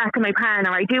do that to my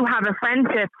partner. I do have a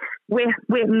friendship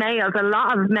with males, a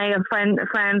lot of male friends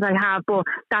I have, but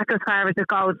that's as far as it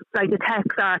goes. Like a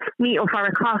text or meet up for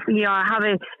a coffee or have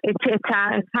a chit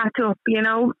chat and catch up, you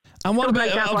know. And what about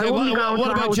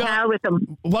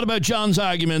What about John's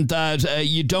argument that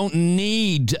you don't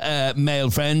need male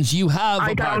friends? You have.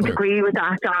 I don't agree with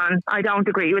that, John. I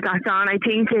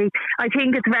think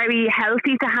it's very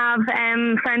healthy to have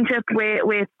friendship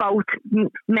with both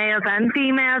males and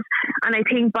females, and I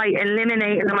think by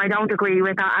eliminating them, I don't agree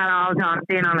with that at all, John,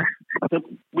 being honest.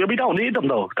 Well, we don't need them,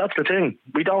 though. That's the thing.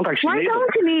 We don't actually need them. Why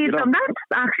don't you need them? That's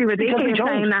actually ridiculous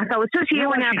saying that. So it's just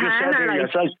you and your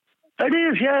partner. It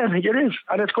is, yeah, it is.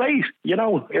 And it's great,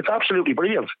 it's absolutely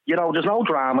brilliant. There's no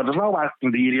drama, there's no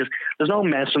acting the idiots, there's no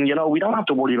messing, we don't have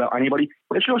to worry about anybody.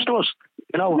 It's just us.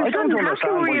 I don't have to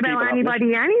worry about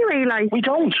anybody anyway, like. We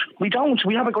don't.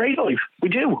 We have a great life. We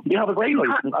do. We have a great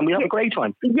life and we have a great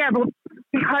time. Yeah, but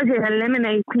because you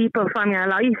eliminate people from your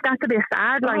life, that's a bit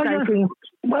sad, I think.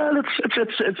 Well,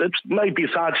 it might be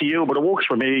sad to you, but it works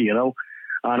for me, and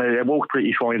it worked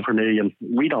pretty fine for me, and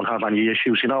we don't have any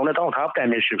issues, and I don't have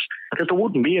them issues. Because there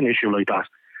wouldn't be an issue like that.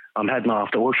 I'm heading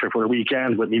off to Usher for the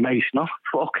weekend with me mate. No,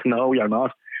 fuck no, you're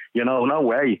not. No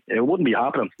way. It wouldn't be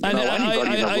happening. And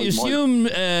I assume,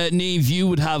 Niamh, you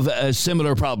would have a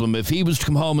similar problem. If he was to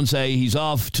come home and say he's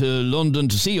off to London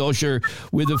to see Usher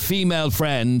with a female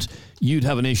friend, you'd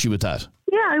have an issue with that.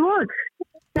 Yeah, I would.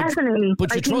 Definitely.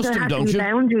 But you trust him, don't you?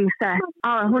 Boundaries set.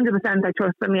 100% I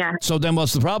trust him, yeah. So then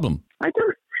what's the problem? I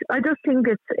just think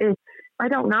it's I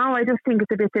don't know. I just think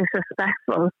it's a bit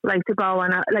disrespectful, like to go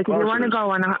on if you want to go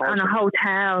on a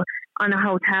hotel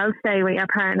stay with your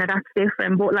partner, that's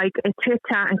different. But like a chit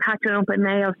chat and catching up with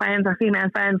male friends or female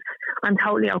friends, I'm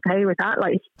totally okay with that.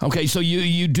 Like, okay, so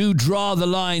you do draw the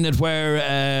line at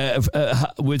where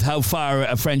with how far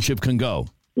a friendship can go.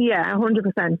 Yeah,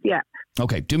 100%. Yeah.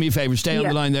 Okay, do me a favour, stay on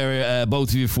the line there,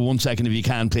 both of you, for 1 second if you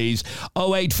can, please.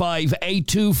 085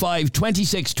 825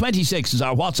 2626 is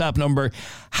our WhatsApp number.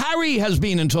 Harry has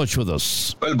been in touch with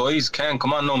us. Well, boys, can't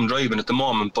come on, no, I'm driving at the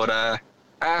moment, but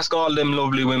ask all them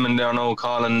lovely women there now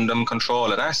calling them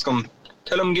control it. Ask them,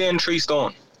 tell them gain 3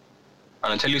 stone.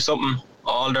 And I'll tell you something,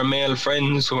 all their male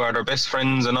friends who are their best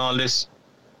friends and all this,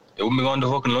 they wouldn't be going to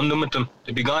fucking London with them.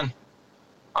 They'd be gone.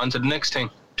 On to the next thing.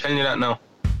 I'm telling you that now.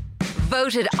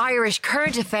 Voted Irish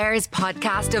Current Affairs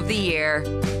Podcast of the Year.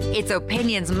 It's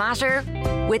Opinions Matter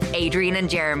with Adrian and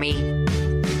Jeremy.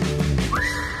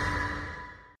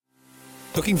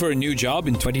 Looking for a new job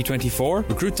in 2024?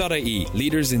 Recruit.ie,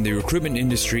 leaders in the recruitment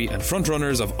industry and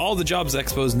frontrunners of all the jobs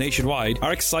expos nationwide,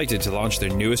 are excited to launch their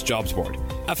newest jobs board.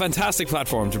 A fantastic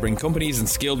platform to bring companies and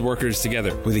skilled workers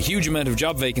together. With a huge amount of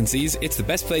job vacancies, it's the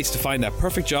best place to find that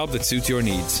perfect job that suits your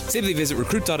needs. Simply visit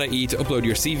recruit.ie to upload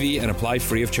your CV and apply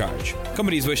free of charge.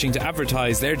 Companies wishing to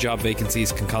advertise their job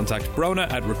vacancies can contact Brona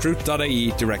at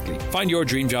recruit.ie directly. Find your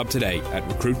dream job today at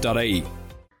recruit.ie.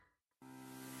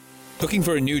 Looking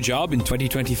for a new job in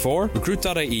 2024?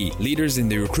 Recruit.ie, leaders in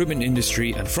the recruitment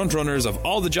industry and frontrunners of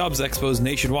all the jobs expos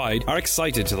nationwide, are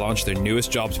excited to launch their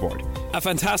newest jobs board. A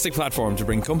fantastic platform to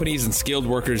bring companies and skilled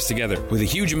workers together. With a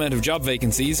huge amount of job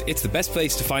vacancies, it's the best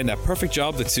place to find that perfect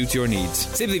job that suits your needs.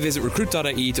 Simply visit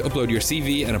recruit.ie to upload your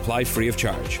CV and apply free of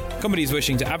charge. Companies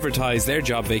wishing to advertise their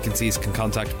job vacancies can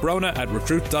contact Brona at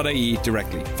recruit.ie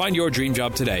directly. Find your dream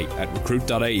job today at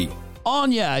recruit.ie.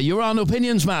 Anya, you're on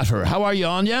Opinions Matter. How are you,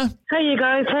 Anya? How you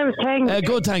guys? How's things?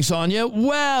 Good, thanks, Anya.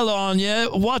 Well, Anya,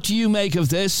 what do you make of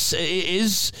this?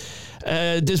 Is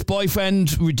this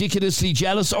boyfriend ridiculously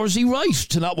jealous, or is he right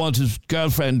to not want his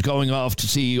girlfriend going off to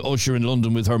see Usher in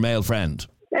London with her male friend?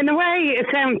 In a way, it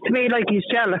sounds to me like he's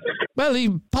jealous. Well, he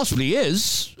possibly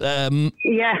is.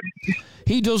 Yeah.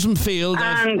 He doesn't feel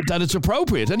that it's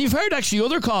appropriate. And you've heard actually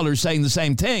other callers saying the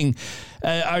same thing.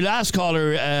 Our last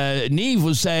caller, Niamh,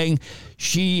 was saying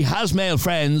she has male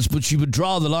friends, but she would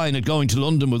draw the line at going to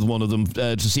London with one of them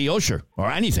to see Usher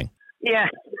or anything. Yeah.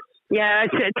 Yeah,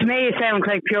 to me it sounds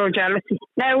like pure jealousy.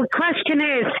 Now, the question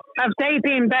is, have they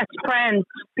been best friends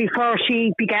before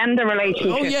she began the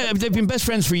relationship? Oh, yeah, they've been best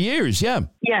friends for years, yeah.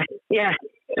 Yeah.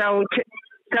 So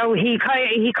he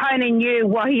kind of knew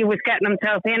what he was getting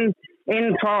himself in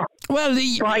for. Well,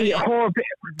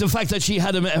 the fact that she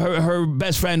had her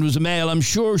best friend was a male, I'm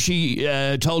sure she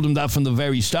told him that from the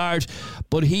very start,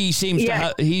 but he seems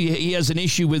to he has an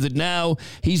issue with it now.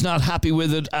 He's not happy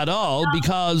with it at all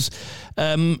because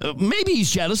maybe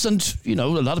he's jealous, and you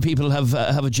know, a lot of people have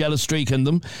a jealous streak in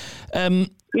them.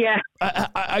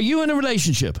 Are you in a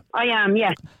relationship? I am,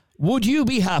 yes. Would you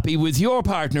be happy with your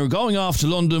partner going off to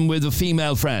London with a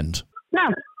female friend? No.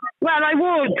 Well, I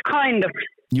would, kind of.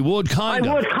 You would kind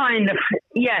of? I would kind of,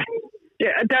 yeah.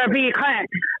 There'd be kind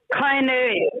of,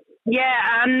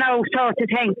 yeah and no sort of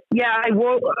thing. Yeah, I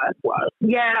would.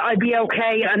 Yeah, I'd be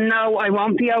okay, and no, I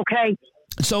won't be okay.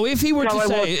 So if he were to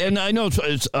say, and I know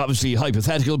it's obviously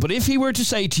hypothetical, but if he were to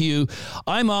say to you,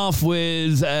 I'm off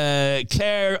with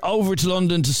Claire over to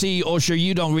London to see Usher,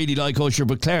 you don't really like Usher,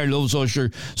 but Claire loves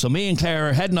Usher, so me and Claire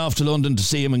are heading off to London to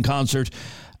see him in concert,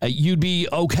 you'd be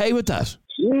okay with that?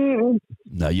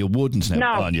 No, you wouldn't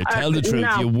now, Anya. Tell the truth,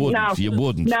 you wouldn't. You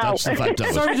wouldn't. That's the fact of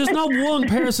it. Sorry, there's not one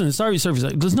person,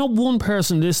 there's not one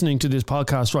person listening to this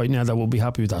podcast right now that will be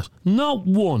happy with that. Not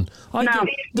one.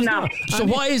 No. So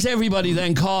why is everybody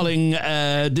then calling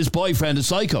this boyfriend a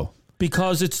psycho?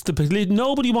 Because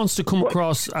nobody wants to come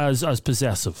across as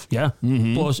possessive, yeah?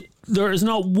 Mm-hmm. But there is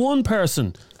not one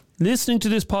person listening to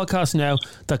this podcast now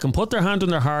that can put their hand on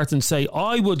their heart and say,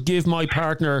 I would give my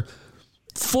partner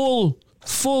full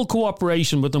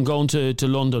cooperation with them going to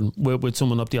London with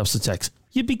someone of the opposite sex.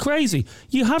 You'd be crazy.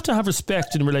 You have to have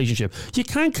respect in a relationship. You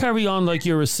can't carry on like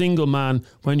you're a single man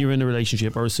when you're in a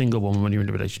relationship or a single woman when you're in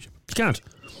a relationship. You can't.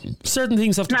 Certain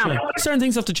things have to change. Certain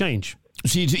things have to change.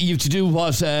 So you have to do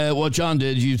what John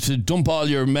did. You have to dump all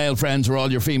your male friends or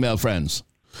all your female friends.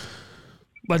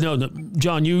 Well, no,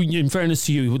 John, you, in fairness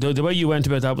to you, the way you went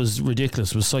about that was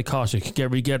ridiculous. It was psychotic.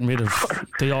 Getting rid of...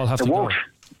 They all have to go.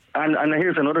 And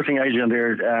here's another thing, Adrian,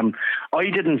 there. I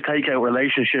didn't take out a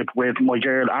relationship with my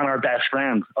girl and her best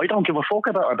friend. I don't give a fuck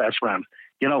about her best friend.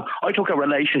 You know, I took a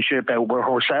relationship out with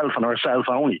herself and herself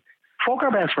only. Fuck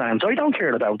her best friends. I don't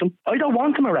care about them. I don't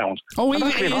want them around. Oh,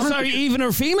 even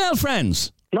her female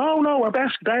friends? No, her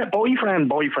best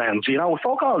boyfriends, you know,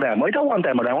 fuck all them. I don't want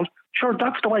them around. Sure,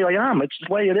 that's the way I am. It's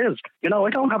the way it is. You know, I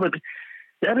don't have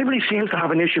Everybody seems to have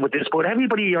an issue with this, but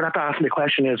everybody you're not asking the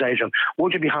question is, Adrian,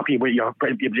 would you be happy with your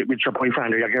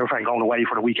boyfriend or your girlfriend going away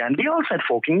for the weekend? They all said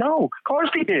fucking no. Of course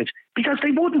they did, because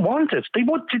they wouldn't want it. They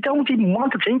don't even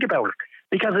want to think about it,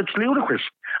 because it's ludicrous.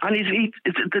 And it's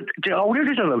the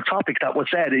original topic that was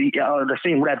said, the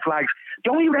same red flags. The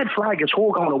only red flag is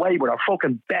her going away with her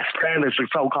fucking best friend, as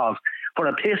it's so-called, for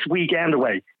a piss weekend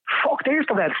away. Fuck, there's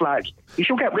the red flag. You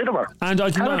should get rid of her. And I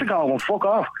tell her to go and fuck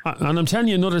off. And I'm telling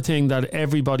you another thing that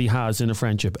everybody has in a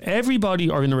friendship. Everybody,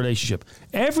 or in a relationship.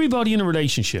 Everybody in a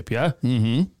relationship, yeah?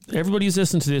 Mm-hmm. Everybody who's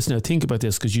listening to this now, think about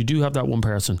this, because you do have that one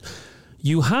person.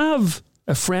 You have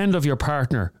a friend of your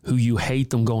partner who you hate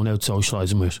them going out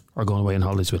socialising with or going away on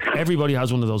holidays with. Everybody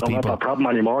has one of those people. Don't have that problem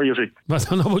anymore, you see. I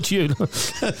don't know about you.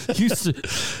 Used to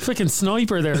freaking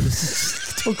sniper there.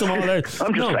 Took them all out.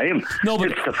 I'm just saying. No,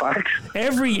 but it's the fact.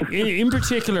 In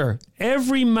particular,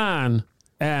 every man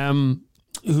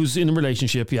who's in a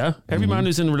relationship, every man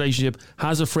who's in a relationship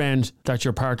has a friend that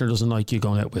your partner doesn't like you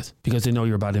going out with because they know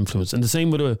you're a bad influence. And the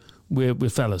same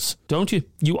with fellas, don't you?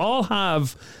 You all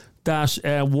have that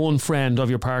one friend of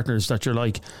your partners that you're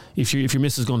like, if your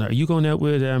missus going out, are you going out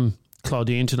with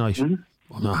Claudine tonight?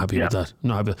 Mm-hmm. I'm not happy with that. I'm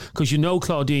not happy, because you know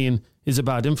Claudine is a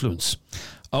bad influence.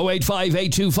 085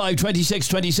 825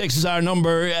 2626 is our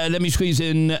number. Let me squeeze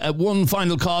in one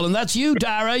final call, and that's you,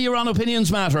 Dara. You're on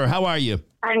Opinions Matter. How are you?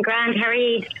 I'm grand. How are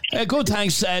you? Good,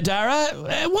 thanks, Dara.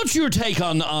 What's your take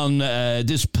on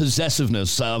this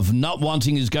possessiveness of not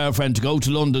wanting his girlfriend to go to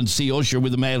London to see Usher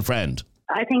with a male friend?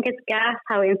 I think it's gas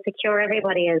how insecure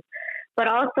everybody is. But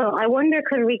also, I wonder,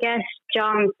 could we get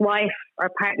John's wife or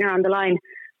partner on the line?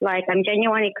 Like, I'm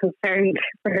genuinely concerned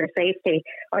for her safety.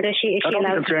 Or does she? Is she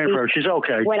allowed to speak? For her. She's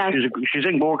okay. She's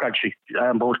in work, actually.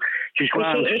 But she's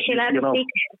grand. Is she allowed to speak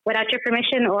without your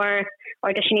permission, or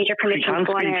does she need your permission? She can't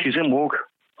to go speak. on air? She's in work.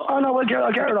 Oh no, I'll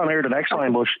get her on air the next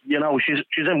time. But she's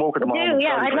in work at the moment.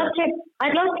 Yeah,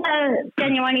 I'd love to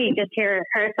genuinely just hear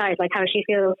her side, like how she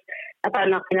feels about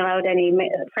not being allowed any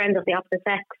friends of the opposite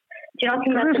sex. Do you not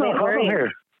think that's a bit worrying?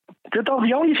 Here.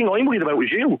 The only thing I'm worried about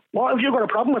is you. What have you got a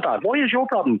problem with that? Why is your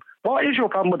problem? What is your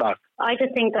problem with that? I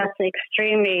just think that's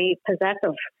extremely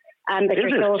possessive, and that you're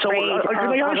so afraid of can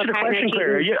I ask you the question,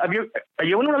 Claire? Are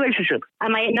you in a relationship?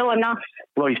 No, I'm not.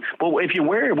 Right, but if you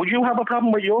were, would you have a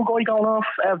problem with your guy going off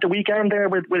the weekend there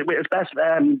with his best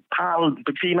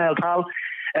female pal?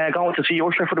 Going to see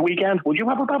Usher for the weekend, would you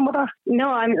have a problem with that? No,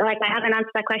 I haven't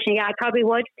answered that question yet. I probably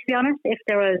would, to be honest, if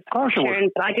there was. Of course you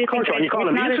would. But I do think you call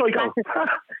him a psycho.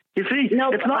 You see,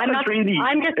 no, it's not really.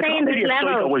 I'm just saying this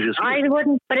level. I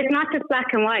wouldn't, but it's not just black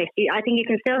and white. I think you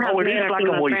can still have male or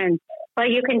female friends, but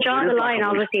you can draw the line,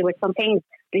 obviously, with some things.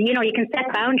 You know, you can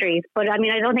set boundaries, but I mean,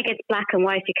 I don't think it's black and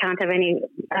white. You can't have any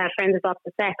friends of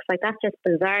opposite sex. Like, that's just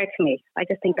bizarre to me. I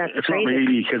just think that's crazy. Not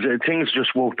really, because things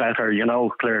just work better,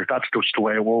 Claire. That's just the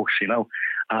way it works,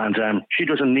 And she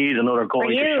doesn't need another guy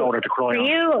to show her to cry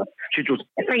on. She doesn't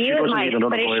need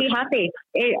another guy. But is she happy?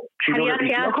 Have you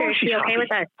actually asked her if she's okay with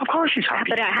that? Of course she's happy.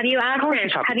 But have you asked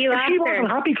her? Have you asked her? If she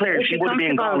wasn't happy, Claire, she would have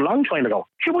been gone a long time ago.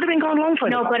 She would have been gone a long time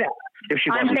ago. No, but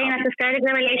I'm saying at the start of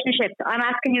your relationship. I'm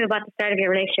asking you about the start of your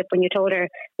relationship when you told her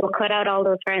we'll cut out all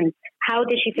those friends. How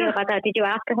did she feel about that? Did you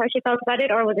ask her how she felt about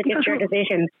it, or was it just your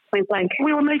decision, point blank?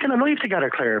 We were making a life together,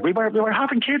 Claire. We were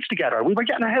having kids together. We were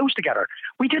getting a house together.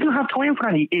 We didn't have time for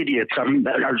any idiots or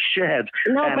shitheads.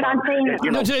 No, but I'm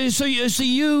saying... So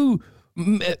you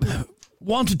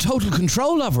wanted total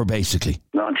control of her, basically?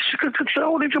 No,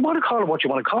 control, if you want to call it what you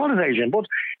want to call it, Adrian. But,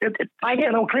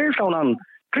 Claire's going on...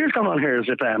 Claire's going on here as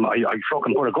if I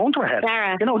fucking put a gun to her head.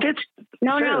 Sarah. No,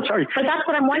 sorry. But that's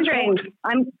what I'm wondering.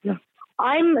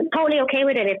 I'm totally okay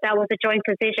with it if that was a joint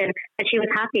decision and she was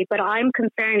happy, but I'm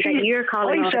concerned that you're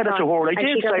calling. I said it to her. I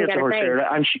did say it to her, Sarah,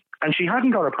 and she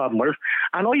hadn't got a problem with it.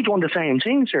 And I done the same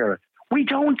thing, Sarah. We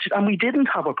don't, and we didn't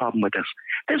have a problem with this.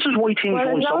 This is why things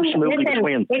run so smoothly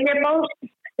between.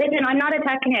 Listen, I'm not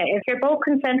attacking it. If you're both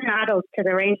consenting adults to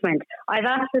the arrangement, I've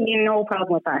absolutely no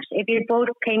problem with that. If you both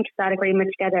came to that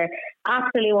agreement together,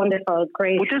 absolutely wonderful,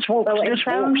 great. But this works. So it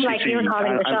sounds like you're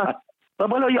calling the shots.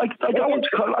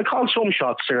 Well, I call some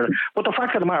shots, Sarah. But the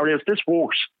fact of the matter is, this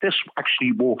works. This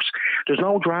actually works. There's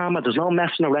no drama. There's no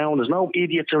messing around. There's no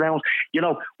idiots around.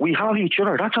 We have each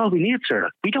other. That's all we need,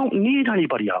 Sarah. We don't need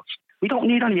anybody else. We don't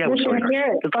need any outsiders.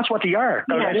 Because that's what they are.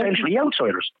 They're essentially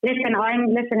outsiders. Listen,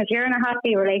 if you're in a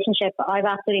happy relationship, I've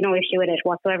absolutely no issue with it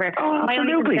whatsoever. My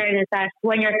only concern is that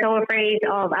when you're so afraid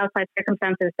of outside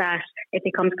circumstances that it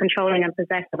becomes controlling and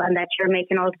possessive and that you're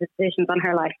making all the decisions on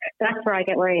her life, that's where I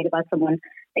get worried about someone.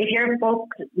 If you're both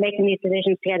making these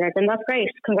decisions together, then that's great.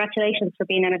 Congratulations for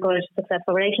being in a good,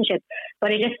 successful relationship.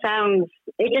 But it just sounds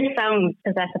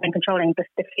possessive and controlling.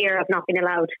 The fear of not being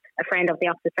allowed a friend of the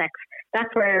opposite sex. That's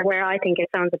where I think it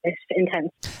sounds a bit intense.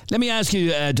 Let me ask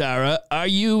you, Dara, are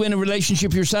you in a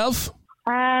relationship yourself?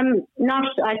 Not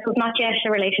yet a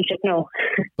relationship, no.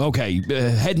 Okay,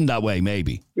 heading that way,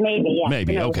 maybe. Maybe, yeah.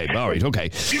 Maybe, no. okay, all right,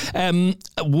 okay.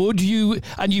 Would you,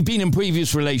 and you've been in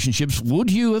previous relationships,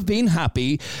 would you have been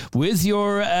happy with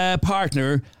your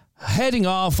partner heading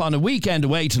off on a weekend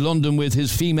away to London with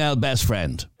his female best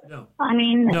friend? I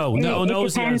mean, no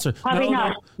is the answer. Probably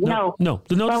no.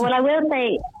 But what I will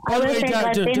say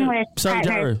that I've been with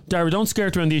partners. Dara, don't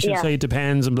skirt around the issue and say it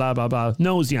depends and blah, blah, blah.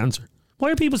 No is the answer.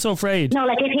 Why are people so afraid? No,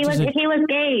 like if he was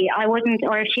gay, I wouldn't,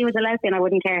 or if she was a lesbian, I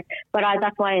wouldn't care. But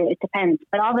that's why it depends.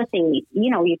 But obviously,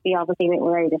 you'd be obviously a bit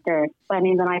worried if they're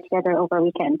spending the night together over a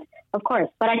weekend, of course.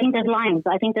 But I think there's lines.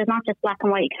 I think there's not just black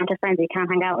and white. You can't have friends, you can't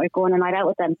hang out or go on a night out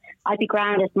with them. I'd be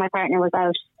grand if my partner was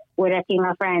out with a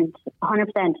female friend,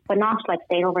 100%, but not like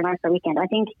stay overnight for a weekend. I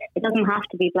think it doesn't have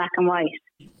to be black and white.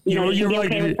 You're right.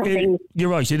 Okay with some you're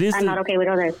right. It is. I'm not okay with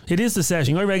others. It is the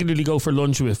setting. I regularly go for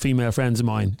lunch with female friends of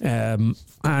mine, and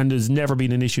there's never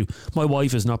been an issue. My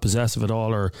wife is not possessive at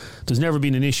all, or there's never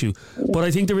been an issue. But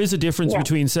I think there is a difference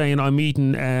between saying I'm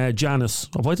meeting Janice.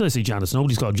 Oh, why did I say Janice?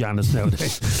 Nobody's called Janice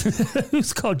nowadays.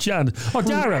 Who's called Janice? Oh,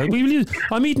 Dara.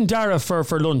 I'm meeting Dara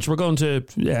for lunch. We're going to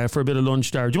for a bit of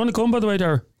lunch, Dara. Do you want to come, by the way,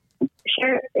 Dara?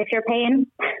 Sure, if you're paying.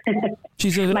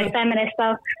 She's my feminist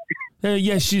though.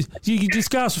 Yes, you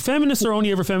discuss feminists are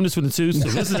only ever feminists when it suits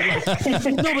them.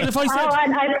 No, but if I said,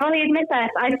 I fully admit that.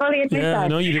 I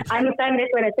know you do. I'm a feminist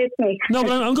when it suits me. No,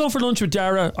 but I'm going for lunch with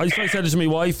Dara. I said it to my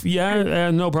wife.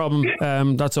 No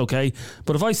problem. That's okay.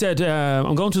 But if I said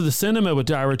I'm going to the cinema with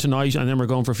Dara tonight, and then we're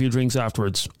going for a few drinks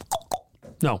afterwards.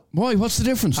 No. Why? What's the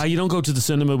difference? You don't go to the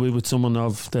cinema with someone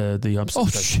of the opposite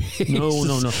sex.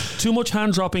 No. Too much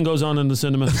hand dropping goes on in the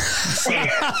cinema.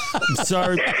 I'm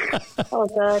sorry. Oh,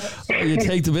 God. You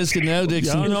take the biscuit now,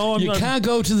 Dixon. You can't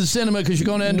go to the cinema because you're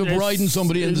going to end up riding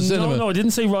somebody in the cinema. No, I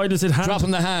didn't say ride. I said dropping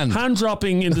the hand. Hand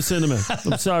dropping in the cinema.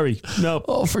 I'm sorry. No.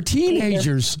 Oh, for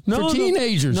teenagers.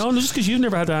 Teenagers. No, just because you've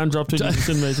never had a hand dropped in the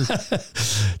cinema.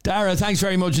 Dara, thanks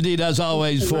very much indeed, as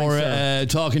always, for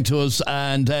talking to us.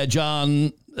 And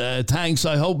John, thanks.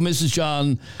 I hope Mrs.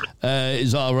 John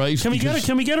is all right. Can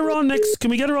we get her on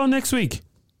next week?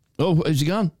 Oh, is he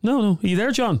gone? No. Are you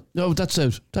there, John? No, that's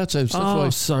out. That's why.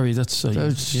 Sorry. That's get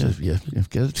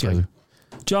it together.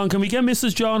 John, can we get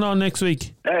Mrs. John on next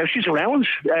week? If she's around,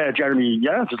 Jeremy,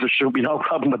 there should be no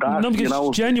problem with that. No, because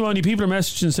genuinely, people are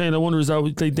messaging saying, I wonder, is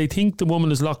that they think the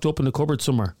woman is locked up in a cupboard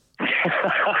somewhere.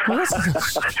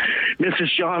 Mrs.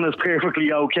 John is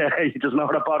perfectly okay. There's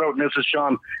not a bother with Mrs.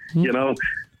 John.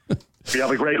 We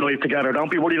have a great life together. Don't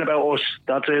be worried about us.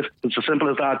 That's it. It's as simple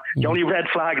as that. The only red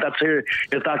flag that's here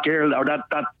is that girl, or that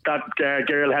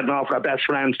girl heading off with her best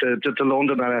friends to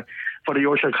London for the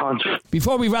Usher concert.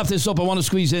 Before we wrap this up, I want to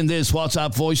squeeze in this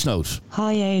WhatsApp voice note.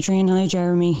 Hi Adrian, hi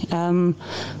Jeremy.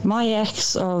 My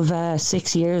ex of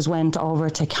 6 years went over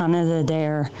to Canada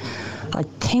there, I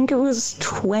think it was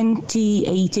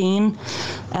 2018,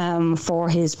 for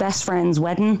his best friend's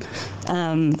wedding,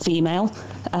 female.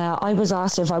 I was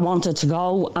asked if I wanted to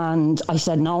go, and I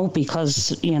said no,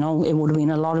 because it would have been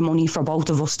a lot of money for both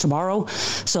of us to borrow.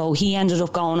 So he ended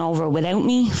up going over without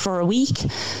me for a week.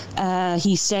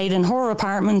 He stayed in her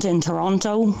apartment in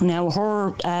Toronto. Now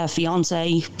her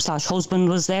fiance/husband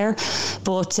was there,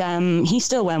 but he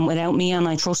still went without me, and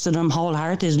I trusted him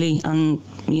wholeheartedly, and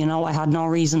I had no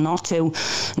reason not to.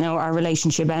 Now our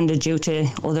relationship ended due to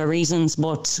other reasons,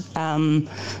 but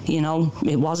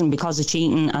it wasn't because of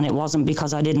cheating, and it wasn't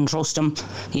because I didn't trust him.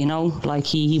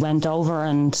 He went over,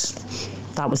 and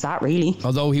that was that, really.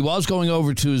 Although he was going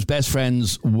over to his best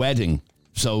friend's wedding,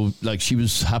 so she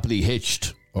was happily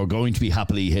hitched. Or going to be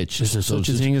happily hitched. Is there such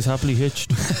a thing as happily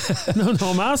hitched? No,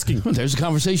 I'm asking. There's a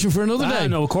conversation for another day.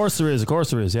 No, of course there is.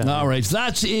 Yeah. All right,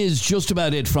 that is just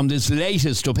about it from this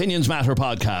latest Opinions Matter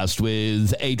podcast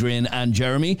with Adrian and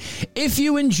Jeremy. If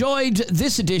you enjoyed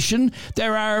this edition,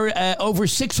 there are over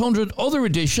 600 other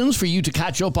editions for you to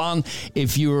catch up on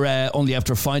if you're only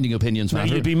after finding Opinions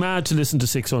Matter. You'd be mad to listen to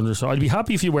 600, so I'd be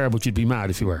happy if you were, but you'd be mad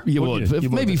if you were. You would.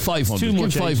 Maybe 500. Too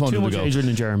much, 500 too much Adrian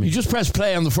and Jeremy. You just press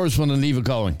play on the first one and leave a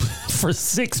code. going. For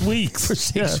 6 weeks. For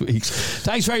 6 weeks.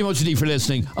 Thanks very much indeed for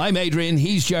listening. I'm Adrian.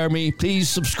 He's Jeremy. Please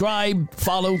subscribe,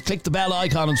 follow, click the bell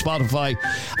icon on Spotify,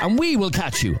 and we will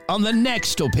catch you on the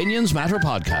next Opinions Matter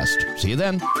podcast. See you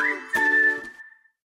then.